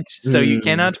 you can't. So you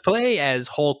cannot play as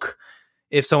Hulk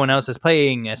if someone else is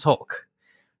playing as Hulk.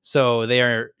 So they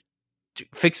are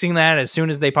fixing that as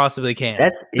soon as they possibly can.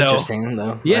 That's interesting,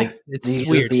 though. Yeah, it's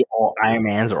weird. Be all Iron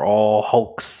Mans or all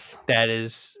Hulks.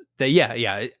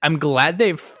 Yeah. I'm glad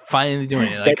they're finally doing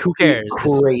it. Who cares?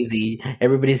 Crazy.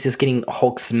 Everybody's just getting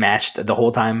Hulk smashed the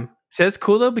whole time. So that's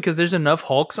cool though, because there's enough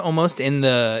Hulks almost in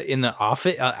the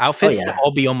outfits to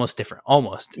all be almost different.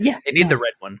 Almost. Yeah. They need the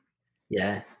red one.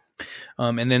 Yeah.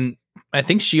 And then I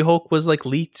think She-Hulk was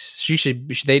leaked.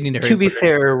 They need to. To be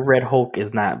fair, Red Hulk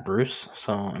is not Bruce,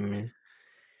 so I mean.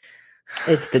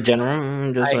 It's the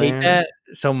general. I hate that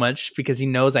so much because he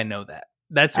knows I know that.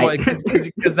 That's why,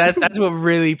 because that's what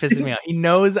really pisses me off. He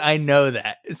knows I know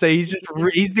that, so he's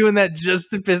doing that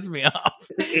just to piss me off.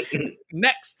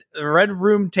 Next, the Red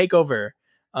Room Takeover.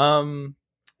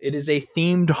 It is a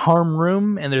themed harm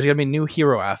room, and there's gonna be new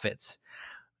hero outfits.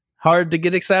 Hard to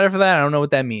get excited for that. I don't know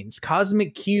what that means.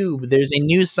 Cosmic Cube. There's a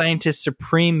new Scientist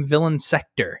Supreme villain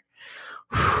sector.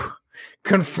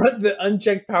 Confront the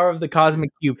unchecked power of the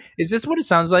cosmic cube. Is this what it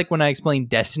sounds like when I explain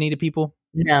Destiny to people?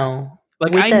 No.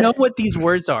 Like, I know what these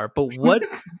words are, but what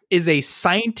is a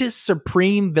Scientist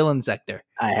Supreme Villain Sector?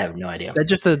 I have no idea. That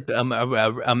just a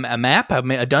map,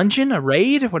 a dungeon, a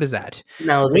raid? What is that?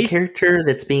 No, the character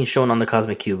that's being shown on the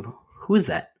Cosmic Cube. Who is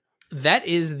that? That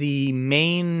is the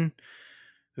main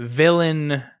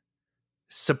villain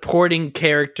supporting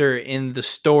character in the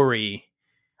story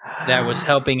that was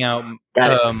helping out.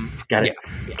 Got it.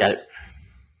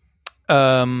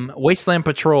 Wasteland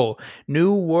Patrol,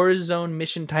 new Warzone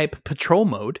mission type patrol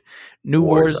mode, new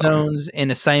war zones and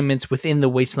assignments within the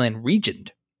Wasteland region.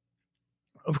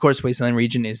 Of course, Wasteland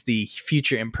region is the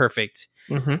future imperfect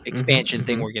expansion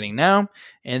thing we're getting now.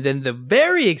 And then the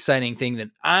very exciting thing that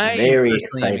am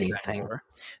excited for,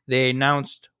 they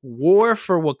announced War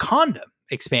for Wakanda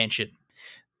expansion.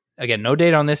 Again, no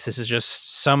date on this. This is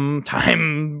just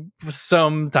sometime.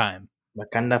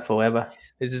 Wakanda forever.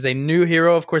 This is a new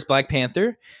hero, of course, Black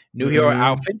Panther. New hero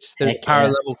outfits, their power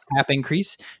level cap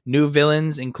increase, new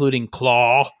villains, including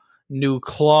Claw, new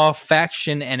Claw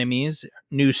faction enemies,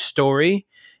 new story,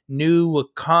 new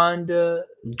Wakanda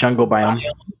jungle biome,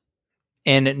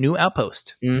 and new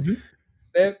outpost.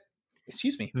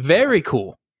 Excuse me. Very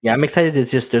cool. Yeah, I'm excited.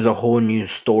 There's a whole new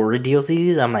story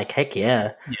DLC. I'm like, heck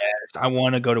yeah. Yes, I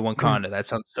want to go to Wakanda. That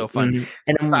sounds so fun.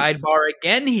 And sidebar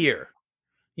again here.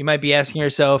 You might be asking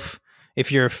yourself,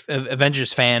 if you're an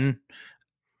Avengers fan,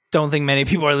 don't think many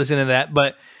people are listening to that,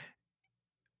 but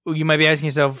you might be asking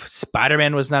yourself,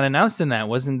 Spider-Man was not announced in that.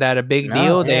 Wasn't that a big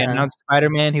deal? Yeah. They announced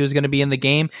Spider-Man. He was going to be in the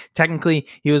game. Technically,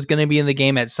 he was going to be in the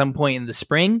game at some point in the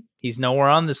spring. He's nowhere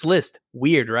on this list.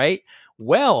 Weird, right?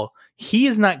 Well, he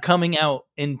is not coming out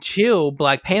until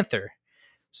Black Panther.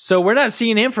 So we're not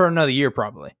seeing him for another year,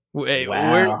 probably. We're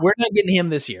not getting him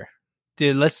this year.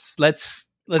 Dude, let's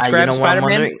grab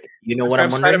Spider-Man. You know what I'm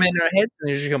wondering? Spider-Man in our heads, and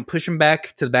they're just going to push him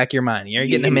back to the back of your mind. You're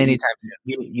getting him anytime.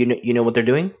 You know what they're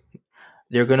doing?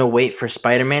 They're going to wait for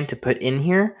Spider-Man to put in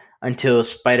here until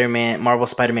Marvel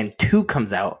Spider-Man 2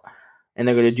 comes out, and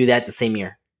they're going to do that the same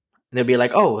year. And they'll be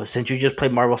like, "Oh, since you just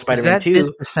played Marvel Spider-Man 2, this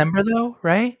December though,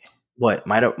 right? What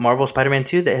Marvel Spider-Man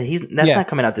 2? That's not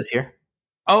coming out this year.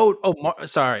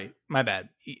 Sorry, my bad.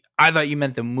 I thought you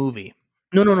meant the movie."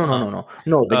 No.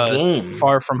 The game,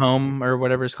 Far From Home or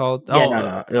whatever it's called.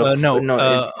 Yeah,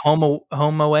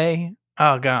 Home Away.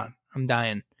 Oh God, I'm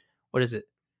dying. What is it?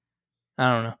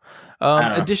 I don't know.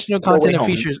 Additional content and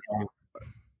features.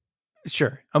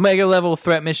 Sure. Omega level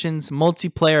threat missions,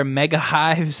 multiplayer mega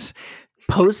hives,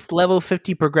 post level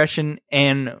 50 progression,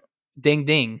 and ding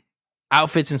ding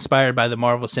outfits inspired by the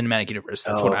Marvel Cinematic Universe.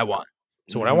 That's what I want.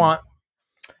 That's what I want.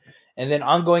 And then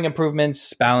ongoing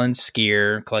improvements, balance,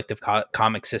 gear, collective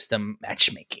comic system,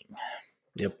 matchmaking.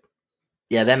 Yep.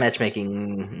 Yeah, that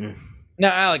matchmaking.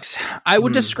 Now, Alex, I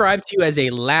would describe to you as a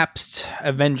lapsed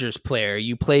Avengers player.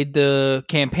 You played the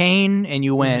campaign and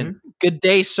you went, "Good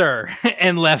day, sir,"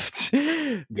 and left.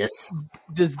 Yes.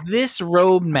 Does this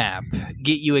roadmap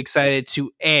get you excited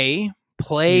to A,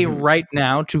 play right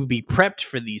now to be prepped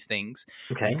for these things?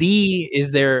 Okay. B,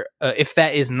 is there, if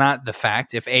that is not the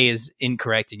fact, if A is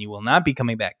incorrect and you will not be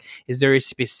coming back, is there a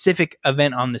specific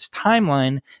event on this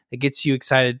timeline that gets you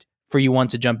excited for you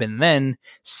want to jump in? Then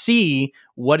C,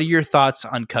 what are your thoughts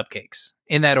on cupcakes?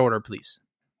 In that order, please.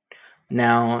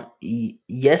 Now,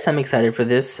 yes, I'm excited for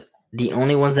this. The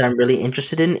only ones that I'm really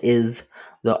interested in is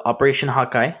the Operation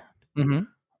Hawkeye,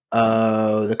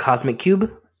 the Cosmic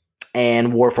Cube,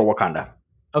 and War for Wakanda.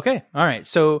 Okay, all right.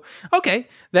 So,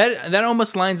 that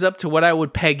almost lines up to what I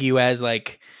would peg you as,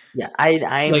 like. Yeah,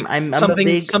 I'm something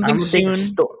big story,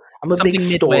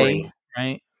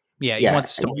 right? Yeah, you want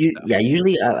the story.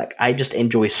 Usually, I just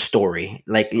enjoy story.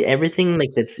 Like everything, like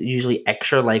that's usually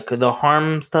extra. Like the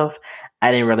harm stuff,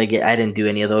 I didn't do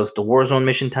any of those. The Warzone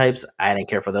mission types, I didn't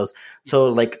care for those. So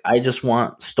like, I just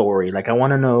want story. Like I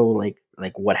want to know like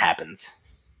what happens.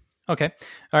 Okay,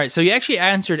 all right. So you actually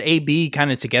answered A, B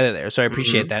kind of together there. So I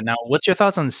appreciate that. Now, what's your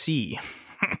thoughts on C?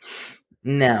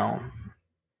 Now,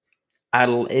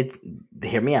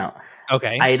 hear me out.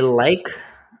 Okay, I like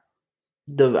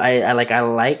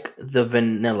the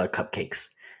vanilla cupcakes,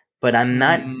 but I'm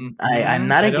not. I'm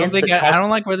not against the. I don't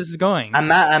like where this is going. I'm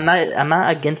not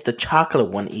against the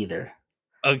chocolate one either.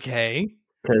 Okay,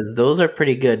 because those are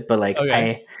pretty good. But like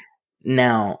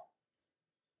now,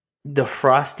 the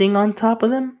frosting on top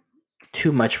of them,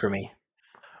 too much for me.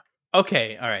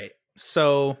 Okay, all right.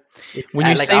 So when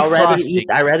you say frosting,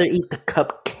 I'd rather eat the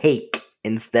cupcake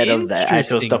instead of the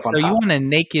actual stuff on top. So you want a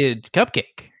naked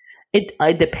cupcake? It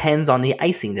depends on the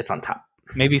icing that's on top.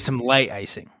 Maybe some light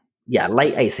icing. Yeah,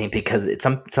 light icing because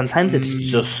sometimes it's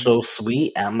just so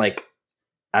sweet. And I'm like,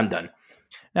 I'm done.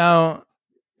 Now,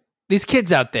 these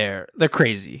kids out there, they're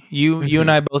crazy. You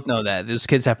and I both know that. Those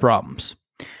kids have problems.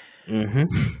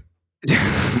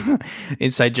 Mm-hmm.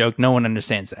 Inside joke. No one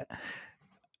understands that.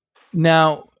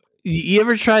 Now, you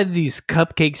ever tried these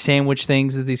cupcake sandwich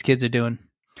things that these kids are doing?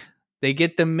 They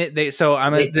get them. Just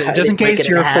in case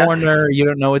you're a foreigner, you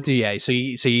don't know what to do. Yeah, so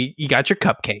you got your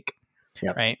cupcake,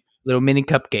 right? Little mini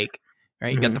cupcake,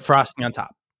 right? You got the frosting on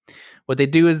top. What they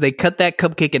do is they cut that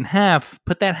cupcake in half,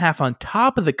 put that half on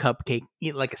top of the cupcake,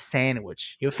 eat like a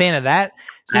sandwich. You a fan of that?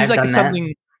 Seems like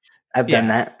something. I've done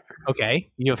that.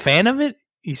 Okay, you a fan of it?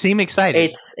 You seem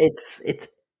excited.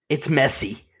 It's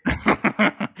messy.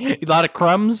 A lot of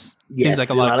crumbs. Yes, seems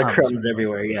like a lot of crumbs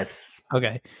everywhere. Yes.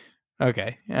 Okay.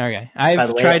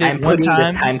 I've tried it one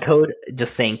time. This time code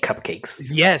just saying cupcakes.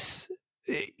 Yes.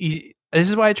 This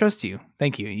is why I trust you.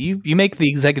 Thank you. You make the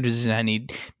executive decision I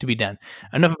need to be done.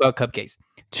 Enough about cupcakes.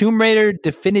 Tomb Raider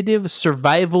Definitive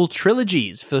Survival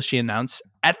Trilogies, officially announced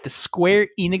at the Square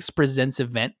Enix Presents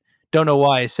event. Don't know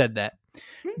why I said that.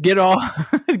 Get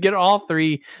all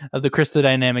 3 of the Crystal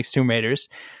Dynamics Tomb Raiders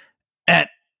at.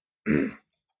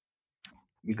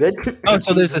 You good? Oh,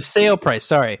 so there's a sale price.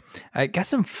 Sorry. I got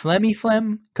some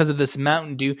phlegm because of this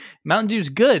Mountain Dew. Mountain Dew's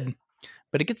good,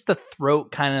 but it gets the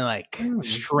throat kind of like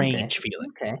strange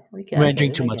feeling. Okay. When I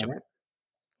drink too much of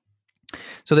it.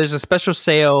 So there's a special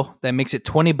sale that makes it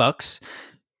 $20.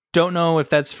 Don't know if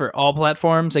that's for all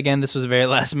platforms. Again, this was very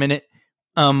last minute.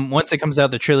 Once it comes out,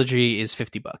 the trilogy is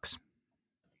 $50.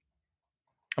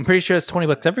 I'm pretty sure it's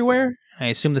 $20 everywhere. I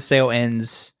assume the sale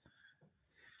ends,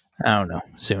 I don't know,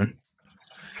 soon.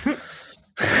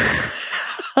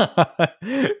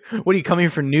 What are you coming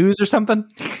for news or something?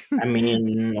 I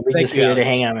mean, we're just here to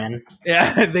hang out, man.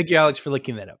 Yeah, thank you, Alex, for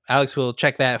looking that up. Alex will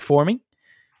check that for me.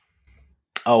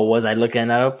 Oh, was I looking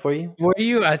that up for you? Were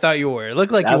you? I thought you were. It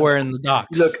looked like you were in the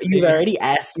docs. Look, you've already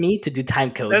asked me to do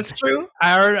time codes. That's true.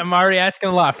 I'm already asking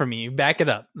a lot from you. Back it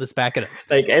up. Let's back it up.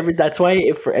 That's why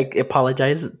I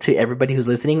apologize to everybody who's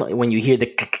listening when you hear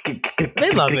the.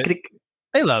 They love it.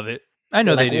 They love it. I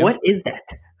know they do. What is that?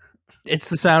 It's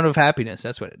the sound of happiness.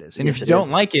 That's what it is. And if you don't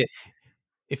like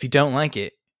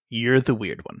it, you're the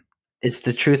weird one. It's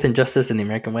the truth and justice in the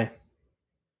American way.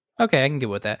 Okay, I can get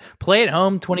with that. Play at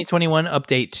Home 2021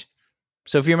 update.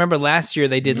 So if you remember last year,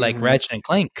 they did like Ratchet and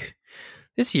Clank.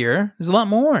 This year, there's a lot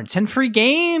more. 10 free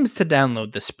games to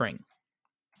download this spring.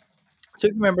 So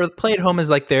if you remember, Play at Home is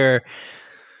like their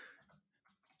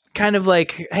kind of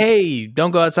like, hey,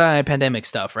 don't go outside, pandemic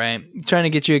stuff, right? Trying to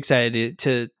get you excited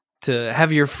to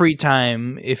have your free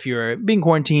time if you're being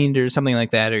quarantined or something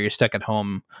like that, or you're stuck at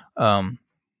home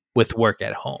with work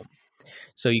at home.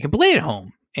 So you can play at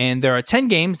home. And there are 10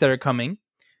 games that are coming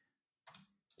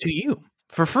to you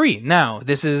for free. Now,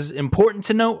 this is important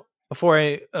to note before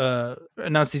I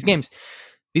announce these games.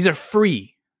 These are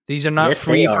free. These are not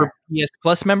free for PS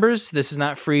Plus members. This is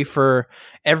not free for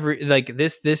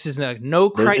this is no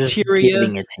criteria. Just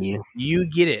giving it to you. You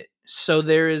get it. So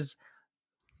there is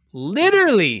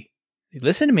literally,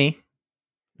 listen to me.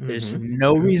 There's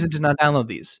no reason to not download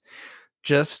these.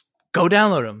 Just go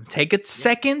download them. Take a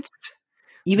second.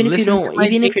 Even if you're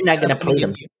not going to play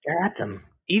them, grab them.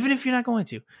 Even if you're not going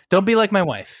to, don't be like my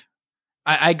wife.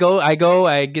 I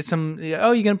get some.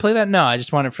 Oh, you gonna play that? No, I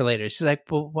just want it for later. She's like,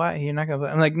 well, why? You're not gonna play?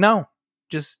 I'm like, no,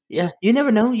 just. You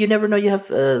never know. You never know. You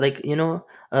have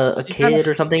a kid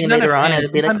or something, and later on,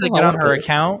 it'd be like, I get on her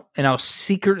account, and I'll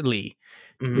secretly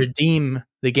redeem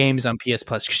the games on PS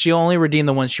Plus because she'll only redeem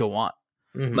the ones she'll want.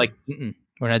 Like,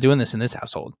 we're not doing this in this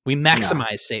household. We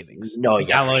maximize savings. No,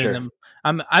 yeah, for sure. Them.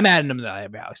 I'm adding them to the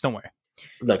library, Alex. Don't worry.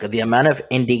 Look, the amount of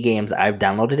indie games I've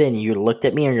downloaded, and you looked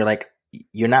at me and you're like,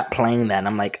 you're not playing that. And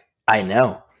I'm like, I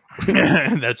know.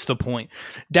 That's the point.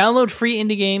 Download free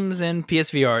indie games and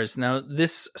PSVRs. Now,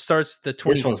 this starts the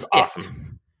 20th. This one's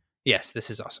awesome. Yes, this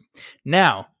is awesome.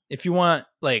 Now, if you want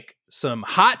like some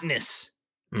hotness,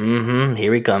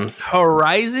 here he comes.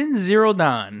 Horizon Zero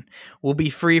Dawn will be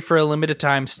free for a limited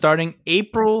time starting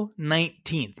April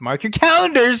 19th. Mark your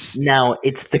calendars. Now,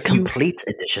 it's the complete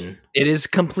edition. It is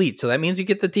complete. So that means you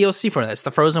get the DLC for that. It's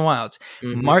the Frozen Wilds.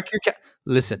 Mark your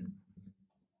listen.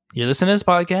 You're listening to this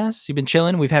podcast. You've been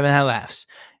chilling. We haven't had laughs.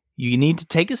 You need to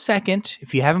take a second.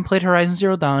 If you haven't played Horizon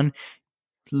Zero Dawn,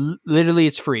 literally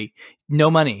it's free.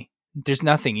 No money. There's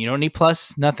nothing. You don't need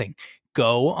Plus, nothing.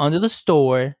 Go onto the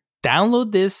store.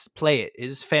 Download this, play it. It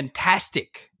is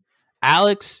fantastic.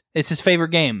 Alex, it's his favorite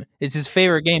game. It's his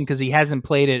favorite game because he hasn't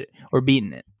played it or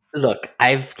beaten it. Look,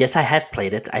 I have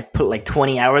played it. I've put like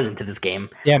 20 hours into this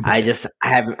game. Yeah, I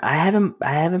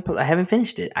haven't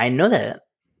finished it. I know that,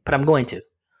 but I'm going to.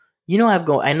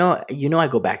 I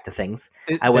go back to things.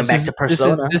 I went back to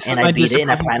Persona and I beat it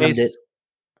and I platinumed it.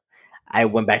 I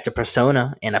went back to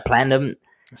Persona and I platinumed.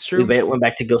 That's true. We went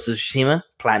back to Ghost of Tsushima,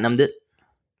 platinumed it.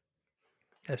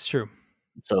 That's true.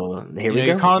 So here we go.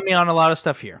 You're calling me on a lot of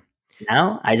stuff here.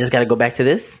 Now I just got to go back to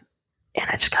this, and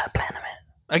I just got to platinum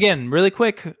it. Again, really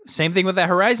quick. Same thing with that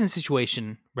Horizon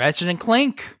situation. Ratchet and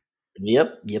Clank.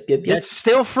 Yep. It's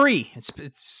still free.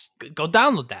 It's go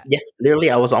download that. Yeah,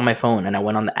 literally, I was on my phone and I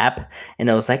went on the app and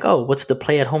it was like, "Oh, what's the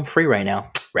play at home free right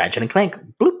now?" Ratchet and Clank.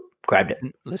 Bloop, grabbed it.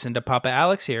 Listen to Papa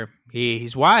Alex here.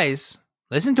 He's wise.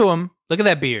 Listen to him. Look at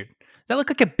that beard. Does that look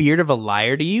like a beard of a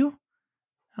liar to you?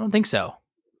 I don't think so.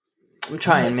 I'm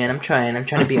trying, man. I'm trying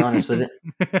to be honest with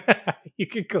it. You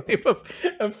can claim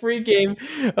a free game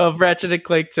of Ratchet and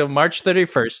Clank till March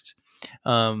 31st.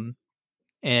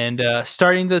 And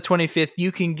starting the 25th,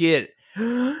 you can get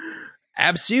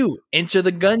Abzu, Enter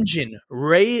the Gungeon,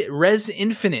 Res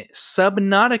Infinite,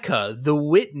 Subnautica, The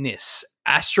Witness,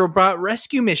 Astrobot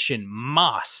Rescue Mission,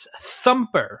 Moss,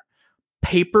 Thumper,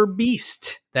 Paper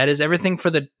Beast. That is everything for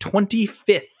the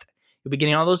 25th. You'll be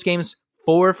getting all those games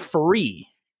for free.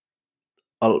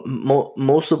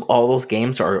 Most of all those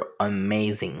games are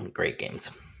amazing, great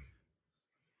games.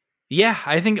 Yeah,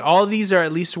 I think all of these are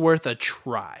at least worth a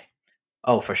try.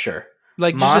 Oh, for sure.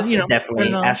 Like Moss, definitely.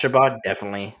 Astrobot,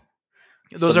 definitely.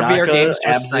 Those are VR games.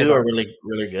 Abzu are really,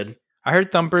 really good. I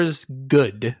heard Thumper's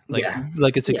good.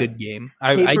 Like it's a good game.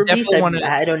 I definitely want to.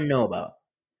 I don't know about.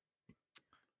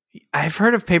 I've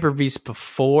heard of Paper Beast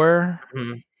before.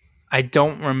 Mm-hmm. I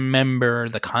don't remember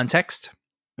the context.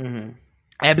 Mm-hmm.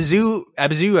 Abzu,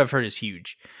 I've heard is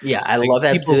huge. Yeah, I love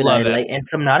Abzu, and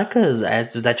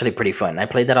Subnautica is actually pretty fun. I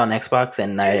played that on Xbox,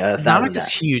 and Subnautica is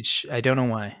huge. I don't know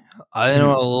why. I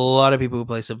know a lot of people who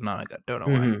play Subnautica. Don't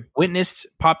know why. Witnessed,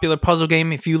 popular puzzle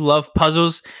game. If you love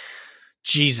puzzles,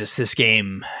 Jesus, this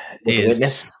game is. The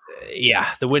Witness?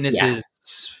 Yeah, The Witness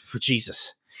is for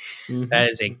Jesus. Mm-hmm. That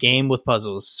is a game with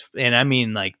puzzles, and I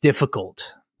mean like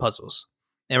difficult puzzles.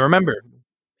 And remember,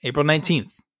 April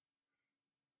 19th.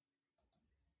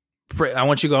 I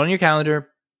want you to go on your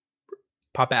calendar,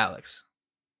 Papa Alex.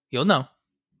 You'll know.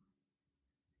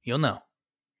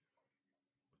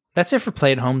 That's it for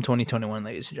Play at Home 2021,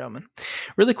 ladies and gentlemen.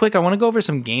 Really quick, I want to go over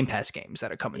some Game Pass games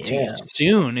that are coming to you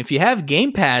soon. If you have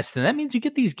Game Pass, then that means you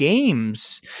get these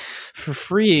games for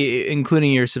free,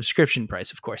 including your subscription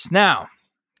price, of course. Now,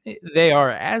 they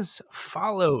are as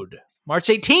followed. March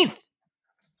 18th,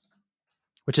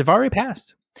 which have already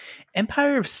passed.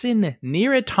 Empire of Sin,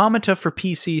 Nier Automata for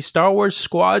PC, Star Wars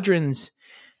Squadrons,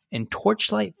 and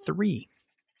Torchlight 3.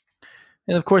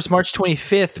 And of course, March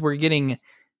 25th, we're getting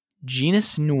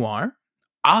Genus Noir,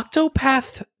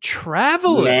 Octopath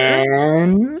Traveler.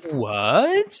 Man.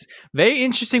 What? Very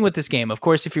interesting with this game. Of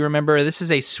course, if you remember, this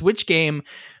is a Switch game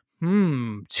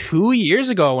 2 years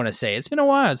ago, I want to say. It's been a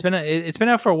while. It's been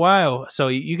out for a while, so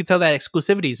you can tell that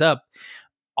exclusivity is up.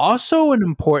 Also, an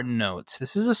important note,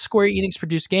 this is a Square Enix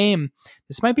produced game.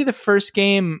 This might be the first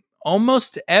game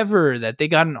almost ever that they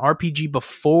got an RPG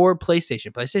before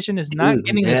PlayStation. PlayStation is not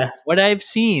getting this. What I've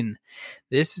seen,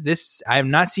 this I have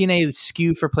not seen a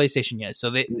SKU for PlayStation yet.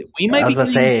 So we might be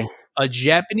getting a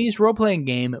Japanese role-playing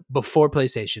game before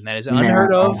PlayStation. That is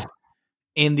unheard of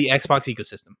in the Xbox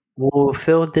ecosystem. Well,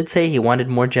 Phil did say he wanted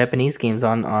more Japanese games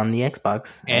on the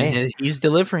Xbox. And he's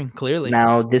delivering, clearly.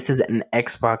 Now, this is an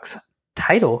Xbox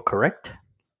title, correct?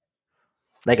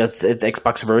 Like it's the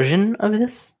Xbox version of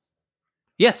this?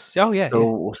 Yes. Oh, yeah.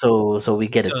 So we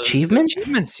get achievements?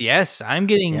 Achievements, yes. I'm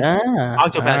getting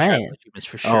Octopath achievements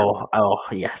for sure. Oh,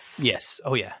 yes. Yes.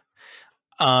 Oh, yeah.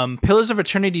 Pillars of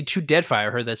Eternity 2 Deadfire. I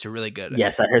heard that's a really good.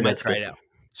 Yes, I heard that's good.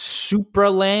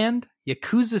 Supraland,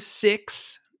 Yakuza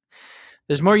 6.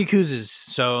 There's more Yakuzas,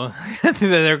 so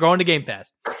they're going to Game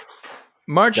Pass.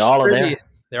 March 30th.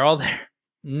 They're all there.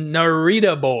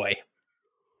 Narita Boy.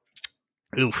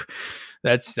 Oof.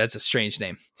 That's a strange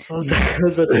name.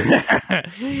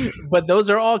 But those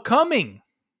are all coming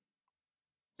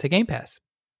to Game Pass.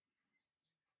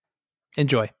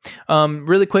 Enjoy.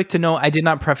 Really quick to know, I did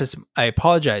not preface, I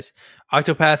apologize.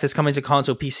 Octopath is coming to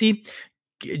console PC.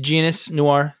 Genus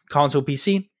Noir, console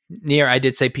PC. Nier, I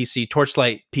did say PC.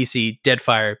 Torchlight, PC.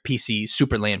 Deadfire, PC.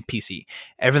 Superland, PC.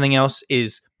 Everything else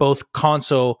is both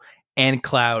console and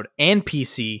cloud and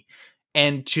PC.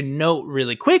 And to note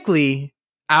really quickly,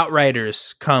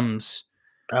 Outriders comes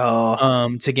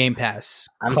to Game Pass.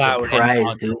 I'm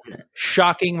surprised, dude.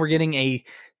 Shocking. We're getting a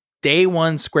day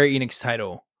one Square Enix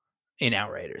title in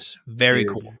Outriders. Very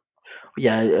cool.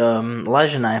 Yeah,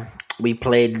 Elijah and I, we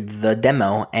played the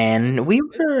demo and we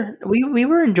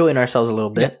were enjoying ourselves a little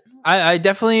bit. Yeah, I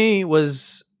definitely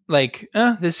was like,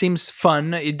 this seems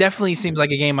fun. It definitely seems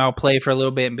like a game I'll play for a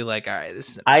little bit and be like, all right, this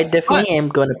is. I definitely am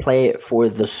going to play it for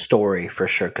the story for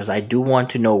sure because I do want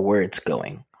to know where it's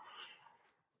going.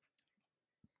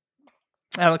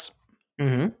 Alex,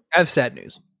 I have sad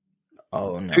news.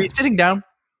 Oh no! Are you sitting down?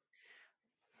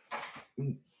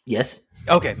 Yes.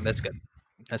 Okay, that's good.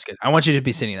 That's good. I want you to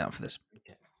be sitting down for this.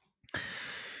 Okay.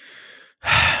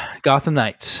 Gotham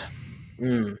Knights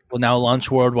will now launch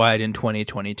worldwide in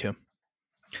 2022.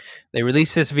 They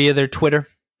released this via their Twitter.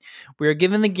 We are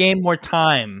giving the game more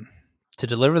time to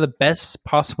deliver the best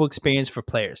possible experience for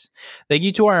players. Thank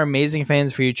you to our amazing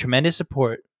fans for your tremendous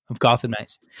support of Gotham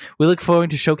Knights. We look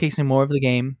forward to showcasing more of the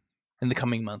game in the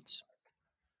coming months.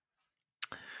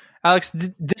 Alex,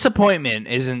 disappointment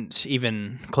isn't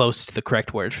even close to the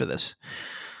correct word for this.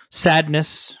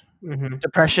 Sadness,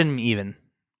 depression, even.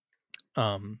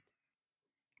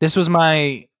 This was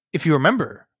if you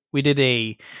remember, we did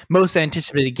a most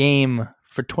anticipated game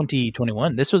for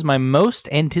 2021. This was my most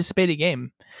anticipated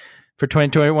game for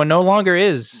 2021. No longer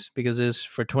is, because it's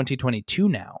for 2022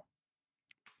 now.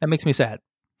 That makes me sad.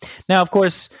 Now, of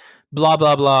course, blah,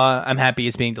 blah, blah. I'm happy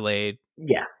it's being delayed.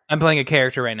 Yeah. I'm playing a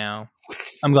character right now.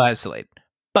 I'm glad it's delayed.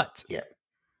 But yeah,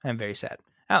 I'm very sad.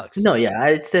 Alex. No, yeah,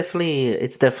 it's definitely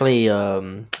it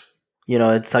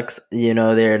sucks,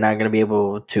 they're not going to be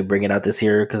able to bring it out this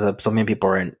year because so many people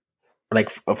aren't, like,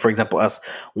 for example, us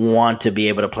want to be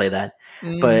able to play that.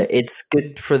 But it's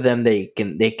good for them. They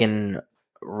can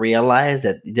realize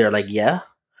that they're like, yeah,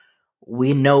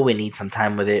 we know we need some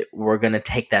time with it. We're going to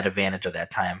take that advantage of that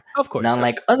time. Of course. Not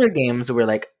like other games, we're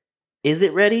like, is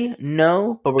it ready?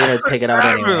 No, but we're going to take it out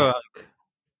anyway.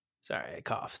 Sorry, I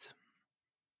coughed.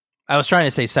 I was trying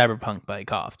to say Cyberpunk, but I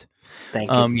coughed.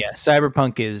 Thank you. Yeah,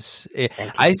 Cyberpunk is.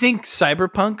 I think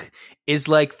Cyberpunk is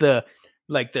like the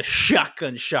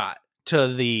shotgun shot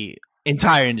to the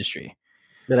entire industry.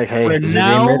 They're like, hey, is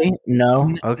now, the game ready?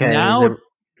 No. Okay.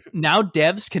 Now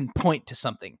devs can point to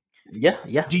something. Yeah.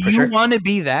 Do you want to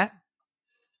be that?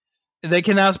 They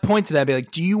can now point to that and be like,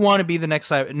 do you want to be the next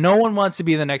Cyberpunk? No one wants to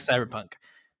be the next Cyberpunk.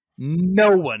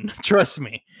 No one. Trust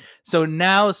me. So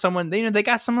now they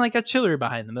got someone like Artillery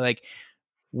behind them. They're like,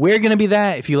 we're going to be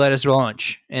that if you let us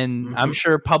launch. And I'm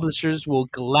sure publishers will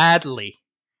gladly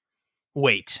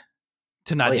wait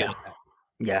to not deal with that.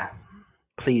 Yeah.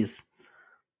 Please.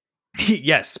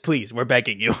 Yes, please. We're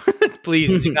begging you.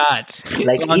 Please do not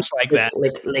launch like that.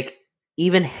 Like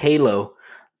even Halo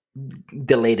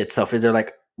delayed itself. They're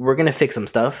like, we're gonna fix some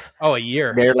stuff. Oh, a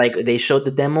year. They're like, they showed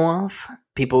the demo off.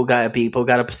 People got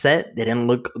upset. They didn't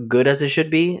look good as it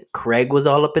should be. Craig was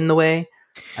all up in the way.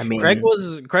 I mean, Craig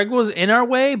was in our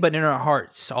way, but in our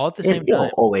hearts, all at the same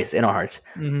time. Always in our hearts.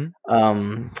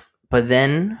 But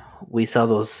then we saw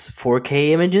those 4K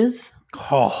images.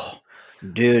 Oh,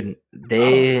 dude,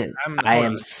 I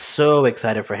am so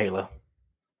excited for Halo.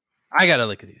 I gotta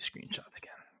look at these screenshots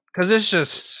again because it's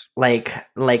just like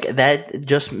that.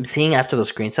 Just seeing after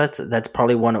those screenshots, that's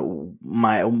probably one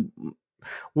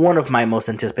of my most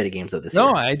anticipated games of this year.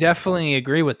 No, I definitely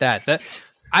agree with that. That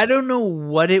I don't know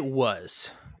what it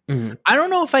was. I don't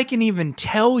know if I can even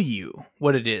tell you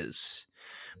what it is,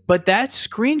 but that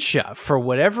screenshot, for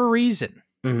whatever reason,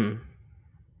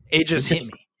 it just hit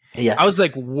me. Yeah, I was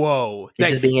like, "Whoa!"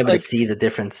 Just being able to see the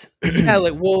difference. Yeah,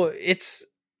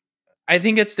 I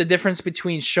think it's the difference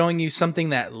between showing you something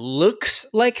that looks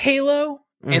like Halo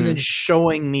and then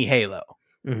showing me Halo.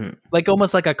 Like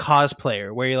almost like a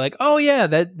cosplayer where you're like, oh yeah,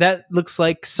 that looks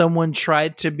like someone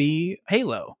tried to be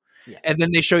Halo. Yeah. And then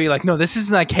they show you like, no, this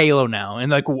isn't like Halo now.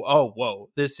 And like, oh, whoa,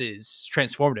 this is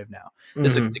transformative now.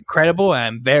 This is incredible. And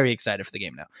I'm very excited for the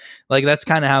game now. Like that's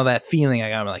kind of how that feeling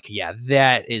I got. I'm like, yeah,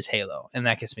 that is Halo. And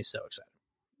that gets me so excited.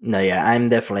 No, yeah, I'm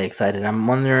definitely excited. I'm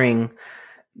wondering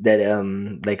that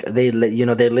like they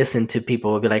listen to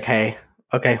people and be like, hey,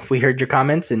 okay, we heard your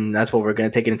comments and that's what we're going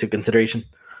to take it into consideration.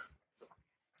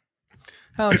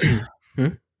 Alex,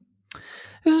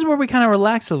 this is where we kind of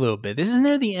relax a little bit. This is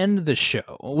near the end of the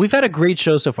show. We've had a great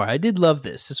show so far. I did love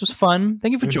this. This was fun.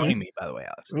 Thank you for joining me, by the way,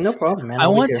 Alex. No problem, man. I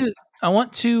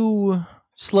want to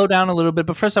slow down a little bit,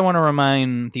 but first I want to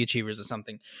remind the Achievers of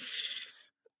something.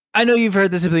 I know you've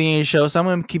heard this at the beginning of the show, so I'm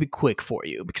going to keep it quick for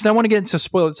you because I want to get into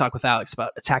spoiler talk with Alex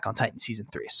about Attack on Titan Season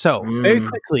 3. So, very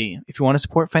quickly, if you want to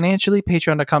support financially,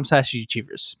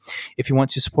 patreon.com/Achievers. If you want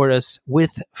to support us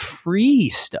with free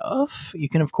stuff, you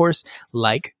can, of course,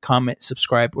 like, comment,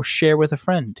 subscribe, or share with a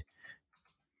friend.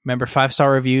 Remember, 5-star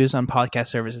reviews on podcast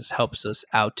services helps us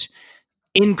out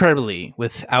incredibly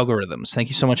with algorithms. Thank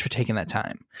you so much for taking that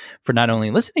time for not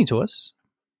only listening to us,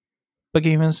 but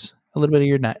giving us a little bit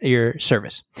of your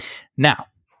service. Now,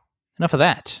 enough of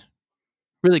that.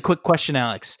 really quick question,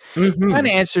 Alex. Mm-hmm. Kind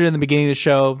of answered in the beginning of the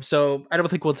show, so I don't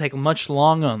think we'll take much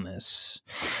long on this.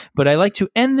 But I like to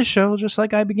end the show just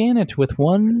like I began it, with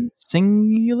one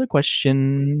singular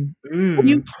question. What are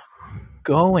you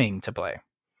going to play?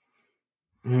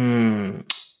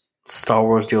 Star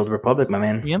Wars: The Old Republic, my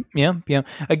man. Yep.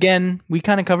 Again, we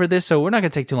kind of covered this, so we're not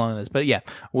going to take too long on this. But yeah,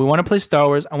 we want to play Star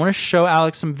Wars. I want to show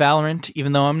Alex some Valorant,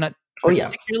 even though I'm not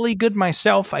particularly good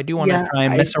myself. I do want to try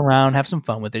and mess around, have some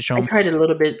fun with it. I tried it a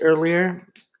little bit earlier.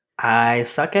 I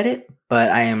suck at it, but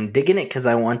I am digging it because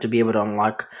I want to be able to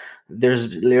unlock.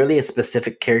 There's literally a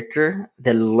specific character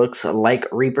that looks like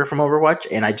Reaper from Overwatch,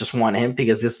 and I just want him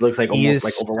because this looks like almost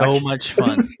like Overwatch. So much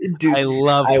fun, dude! I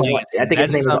love playing. I think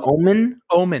his name is Omen.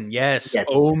 Omen, yes.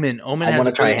 Omen. Omen. I want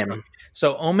to try him.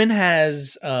 So Omen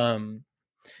has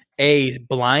a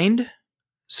blind.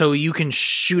 So you can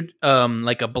shoot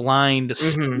like a blind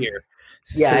spear.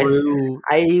 Yeah, I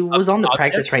was on the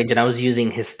practice range and I was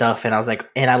using his stuff, and I was like,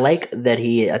 and I like that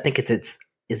I think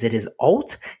is it his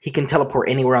ult? He can teleport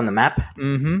anywhere on the map.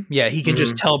 Mm-hmm. Yeah, he can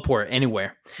just teleport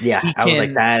anywhere. Yeah, I was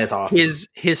like, that is awesome.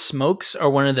 His smokes are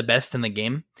one of the best in the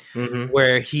game,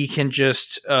 where he can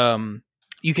just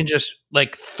you can just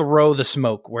like throw the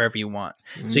smoke wherever you want.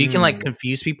 So you can like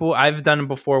confuse people. I've done it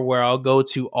before where I'll go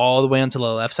to all the way onto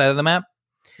the left side of the map.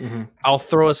 I'll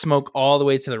throw a smoke all the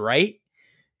way to the right,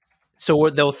 so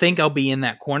they'll think I'll be in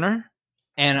that corner,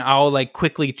 and I'll like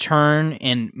quickly turn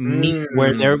and meet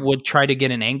where they would try to get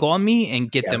an angle on me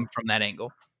and get them from that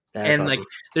angle. That's awesome. Like,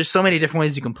 there's so many different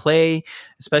ways you can play,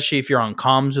 especially if you're on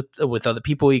comms with other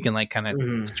people. You can like kind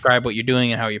of describe what you're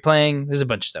doing and how you're playing. There's a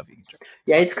bunch of stuff you can do.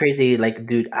 Yeah, it's crazy. Like,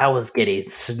 dude, I was getting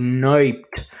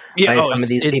sniped by some of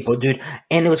these people, dude,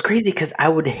 and it was crazy because I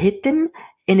would hit them.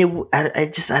 And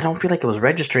I don't feel like it was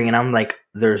registering, and I'm like,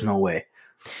 there's no way.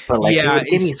 But like, it would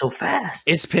get me so fast.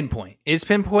 It's pinpoint,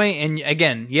 and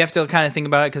again, you have to kind of think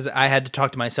about it because I had to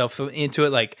talk to myself into it.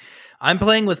 Like, I'm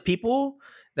playing with people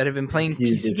that have been playing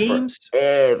PC games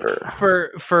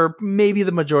for maybe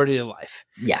the majority of their life.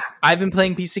 Yeah, I've been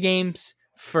playing PC games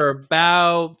for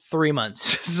about 3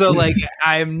 months, so like,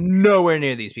 I'm nowhere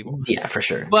near these people. Yeah, for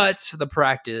sure. But the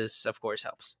practice, of course,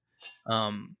 helps.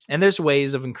 And there's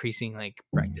ways of increasing like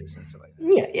practice and stuff like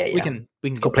that. Yeah. We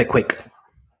can go play Quake.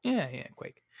 Yeah,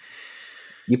 Quake.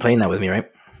 You playing that with me, right?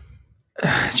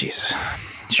 Jesus,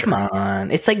 sure. Come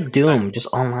on, it's like Doom, just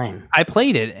online. I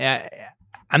played it.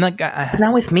 I'm not.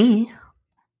 Not with me.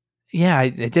 Yeah, I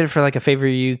did it for like a favor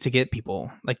you to get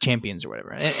people like champions or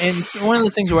whatever. And it's one of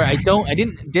those things where I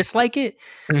didn't dislike it,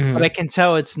 but I can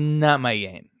tell it's not my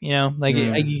game. You know, like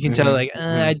you can tell like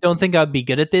I don't think I'd be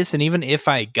good at this. And even if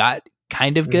I got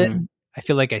kind of good, I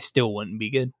feel like I still wouldn't be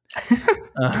good.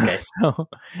 Okay,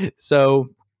 so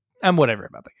I'm whatever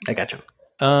about that game. I got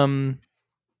you.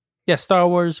 Yeah, Star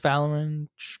Wars, Valorant.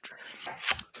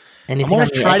 I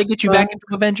want to try to get you back into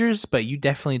Avengers, but you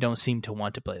definitely don't seem to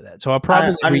want to play that. So I'll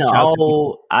probably reach out to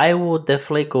people. I will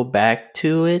definitely go back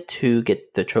to it to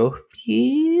get the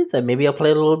trophies, and maybe I'll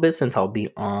play it a little bit since I'll be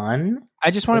on.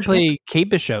 I just want to play Kate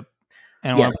Bishop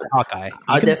and I want to play Hawkeye.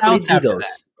 I'll definitely do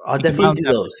those. I'll definitely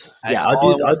do those. Yeah,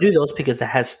 I'll do those because it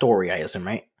has story, I assume,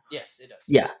 right? Yes, it does.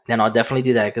 Yeah, then I'll definitely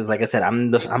do that because, like I said,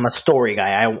 I'm a story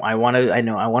guy. I want to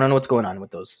know what's going on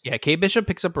with those. Yeah, Kate Bishop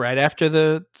picks up right after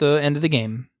the end of the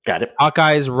game. Got it.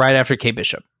 Hawkeye is right after Kate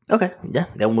Bishop. Okay, yeah,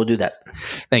 then we'll do that.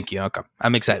 Thank you. Okay,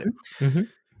 I'm excited.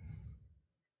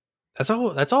 That's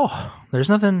all. There's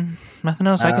nothing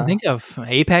else I can think of.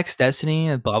 Apex,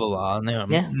 Destiny, blah blah blah. No,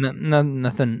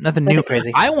 nothing new.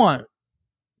 Crazy. I want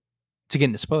to get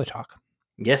into spoiler talk.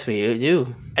 Yes, we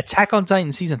do. Attack on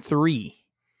Titan season 3.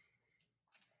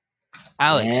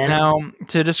 Alex, now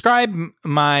to describe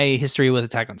my history with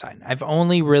Attack on Titan, I've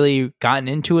only really gotten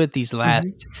into it these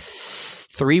last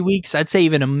 3 weeks. I'd say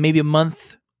even maybe a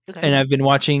month. Okay. And I've been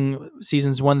watching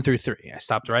seasons 1 through 3. I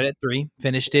stopped right at 3,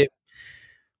 finished it.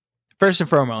 First and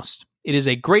foremost, it is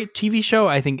a great TV show.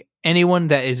 I think anyone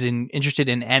that is interested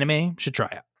in anime should try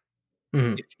it.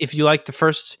 If you like the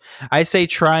first, I say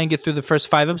try and get through the first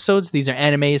 5 episodes. These are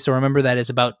anime, so remember that it's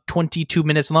about 22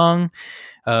 minutes long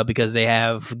because they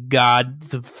have,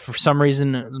 for some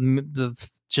reason, the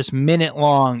just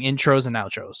minute-long intros and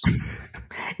outros.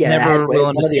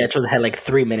 One of the outros had like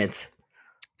 3 minutes.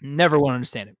 Never will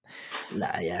understand it.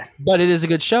 Nah, yeah. But it is a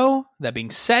good show. That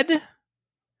being said,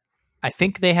 I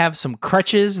think they have some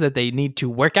crutches that they need to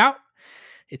work out.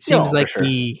 It seems like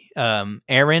the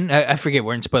Eren. I forget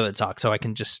we're in spoiler talk, so I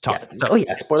can just talk.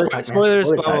 Yeah. So, spoilers.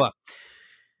 Blah, blah, blah.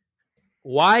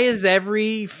 Why is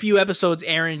every few episodes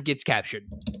Eren gets captured?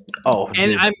 And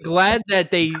dude. I'm glad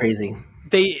that crazy.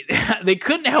 They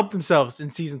couldn't help themselves in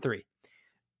season 3.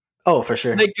 Oh, for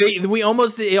sure. Like it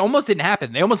almost didn't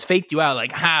happen. They almost faked you out.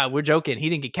 Like, we're joking. He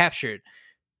didn't get captured,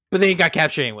 but then he got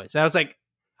captured anyways. And I was like,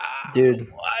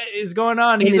 dude, what is going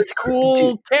on? He's a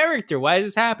cool character. Why is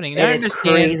this happening? And it's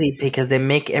crazy because they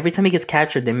make every time he gets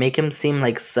captured, they make him seem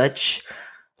like such.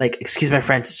 Like, excuse my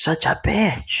French, such a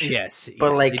bitch. Yes,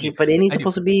 but but ain't he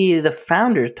supposed to be the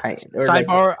founder type?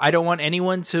 Sidebar: I don't want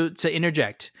anyone to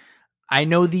interject. I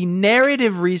know the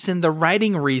narrative reason, the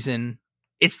writing reason.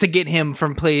 It's to get him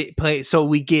from play, so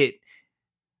we get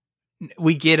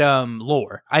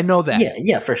lore. I know that.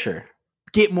 Yeah, for sure.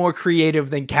 Get more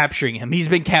creative than capturing him. He's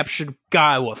been captured,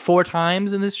 4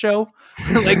 times in this show?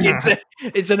 Like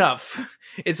it's enough.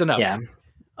 It's enough. Yeah.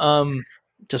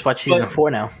 Just watch season 4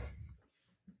 now.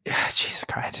 Jesus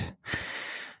Christ.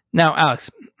 Now, Alex,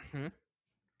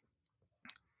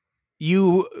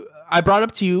 I brought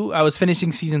up to you, I was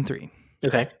finishing season 3.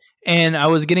 Okay. And I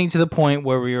was getting to the point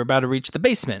where we were about to reach the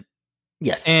basement.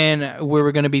 Yes. And we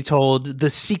were going to be told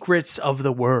the secrets of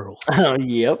the world. Oh,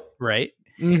 yep. Right?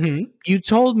 Mm-hmm. You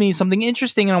told me something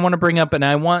interesting and I want to bring up, and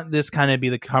I want this kind of be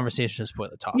the conversation to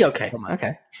support the talk. Yeah, okay.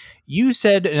 Okay. You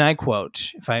said, and I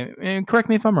quote, correct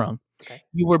me if I'm wrong,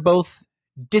 you were both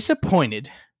disappointed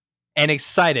and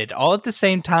excited all at the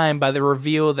same time by the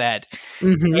reveal that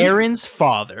Aaron's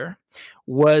father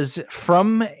was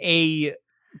from a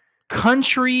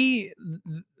country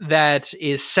that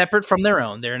is separate from their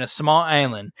own. They're in a small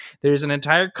island. There's an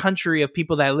entire country of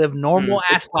people that live normal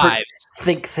ass lives.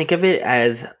 Think of it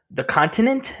as the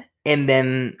continent, and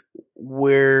then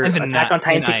where Attack on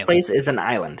Titan takes place is an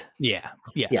island. Yeah.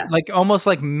 Like almost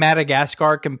like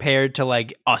Madagascar compared to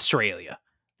like Australia.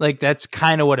 Like that's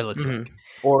kind of what it looks like.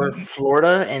 Or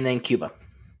Florida and then Cuba.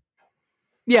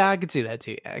 Yeah, I could see that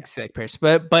too. I could see that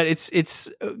comparison. But it's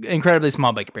incredibly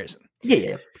small by comparison.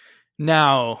 Yeah.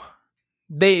 Now,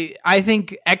 I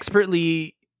think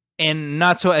expertly and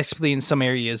not so expertly in some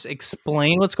areas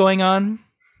explain what's going on.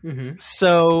 Mm-hmm.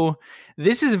 So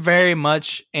this is very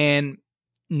much, and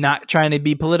not trying to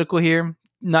be political here,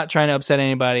 not trying to upset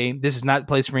anybody. This is not the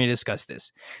place for me to discuss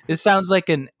this. This sounds like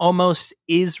an almost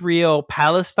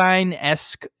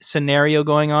Israel-Palestine-esque scenario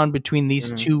going on between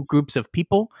these two groups of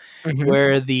people,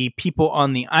 where the people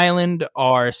on the island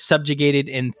are subjugated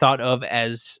and thought of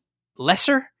as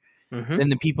lesser than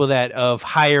the people that of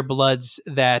higher bloods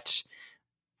that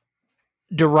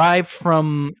derive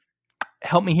from.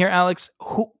 Help me here, Alex.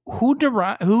 Why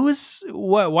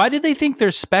did they think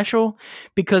they're special?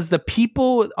 Because the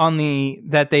people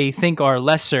that they think are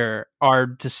lesser are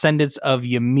descendants of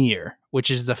Ymir, which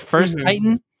is the first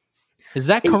Titan. Is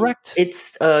that correct?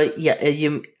 It's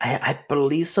I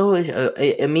believe so.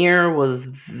 Ymir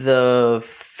was the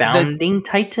founding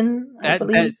Titan. I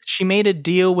believe she made a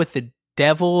deal with the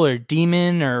devil or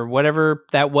demon or whatever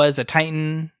that was, a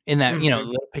Titan in that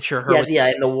little picture of her. In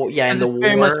the war.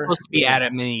 Very much supposed to be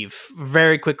Adam and Eve.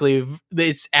 Very quickly,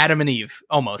 it's Adam and Eve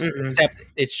almost, except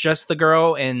it's just the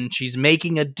girl, and she's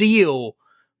making a deal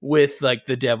with like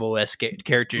the devil-esque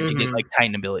character to get like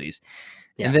Titan abilities.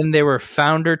 Yeah. And then there were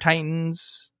founder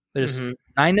Titans. There's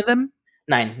 9 of them.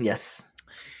 9, yes.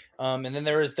 And then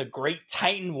there was the Great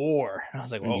Titan War. And I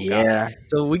was like, oh god.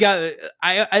 So we got.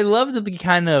 I love the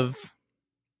kind of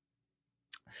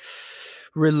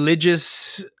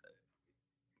religious,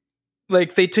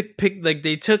 like they took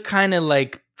kind of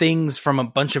like things from a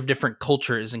bunch of different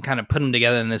cultures and kind of put them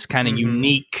together in this kind of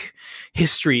unique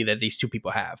history that these two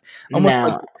people have. Almost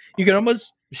like you can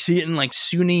almost see it in like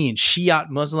Sunni and Shiite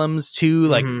Muslims too.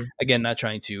 Like again, not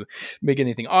trying to make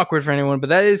anything awkward for anyone,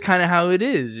 but that is kind of how it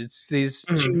is. It's these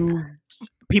two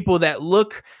people that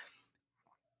look,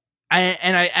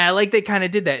 I like they kind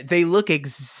of did that. They look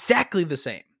exactly the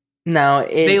same. No,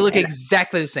 they look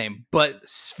exactly the same, but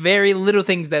very little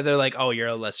things that they're like, oh, you're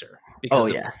a lesser.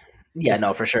 No,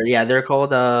 for sure. Yeah, they're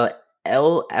called Eldians.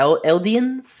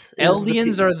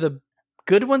 Eldians are the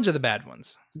good ones or the bad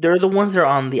ones? They're the ones that are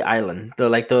on the island.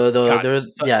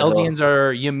 Eldians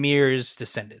are Ymir's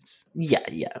descendants. Yeah.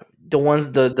 The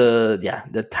ones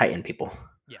the Titan people.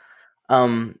 Yeah.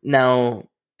 Now,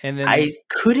 and then I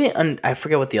couldn't. I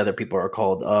forget what the other people are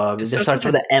called. It starts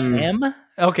with an M. M.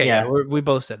 Okay, yeah, we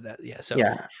both said that. Yeah. So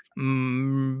yeah.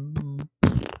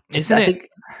 Isn't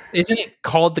it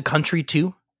called the country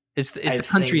too? Is the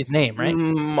country's name, right?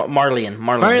 Marlians.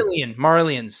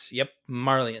 Yep,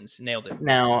 Marlians. Nailed it.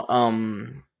 Now,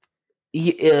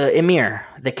 Ymir,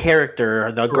 the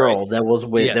character, the girl that was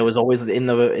that was always in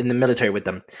the military with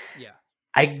them. Yeah.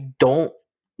 I don't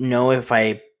know if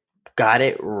I got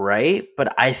it right,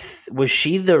 but was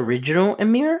she the original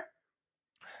Ymir?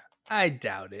 I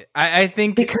doubt it. I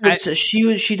think because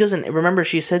she doesn't remember.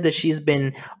 She said that she's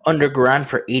been underground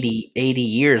for 80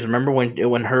 years. Remember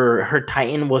when her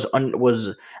Titan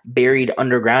was buried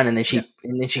underground, and then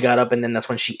she got up, and then that's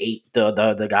when she ate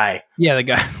the guy. Yeah, the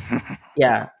guy.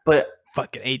 Yeah, but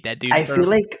fucking ate that dude. I feel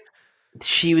like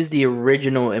she was the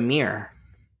original Ymir,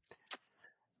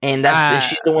 and that's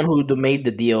she's the one who made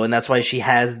the deal, and that's why she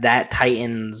has that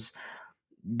Titan's.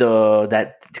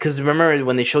 Because remember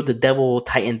when they showed the Devil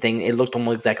Titan thing, it looked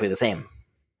almost exactly the same.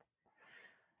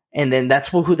 And then that's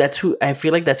who I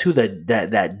feel like that's who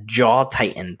that Jaw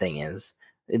Titan thing is.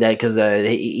 That because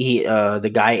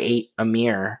the guy ate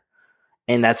Ymir,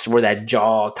 and that's where that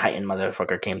Jaw Titan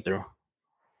motherfucker came through.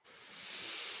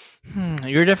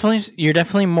 You're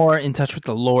definitely more in touch with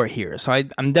the lore here, so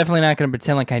I'm definitely not going to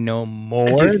pretend like I know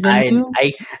more. Dude,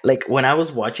 I like when I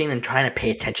was watching and trying to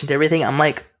pay attention to everything, I'm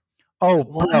like, oh,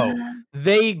 bro,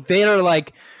 they are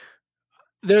like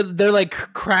they're like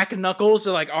crack knuckles.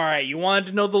 They're like, all right, you wanted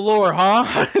to know the lore,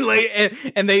 huh?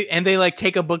 Like, and they like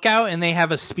take a book out and they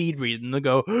have a speed read and they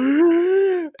go,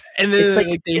 and then it's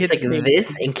like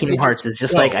this in Kingdom Hearts is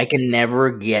just like I can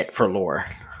never get for lore,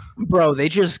 bro. They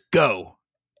just go,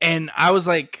 and I was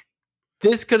like,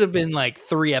 this could have been like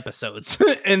 3 episodes,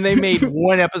 and they made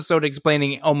 1 episode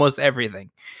explaining almost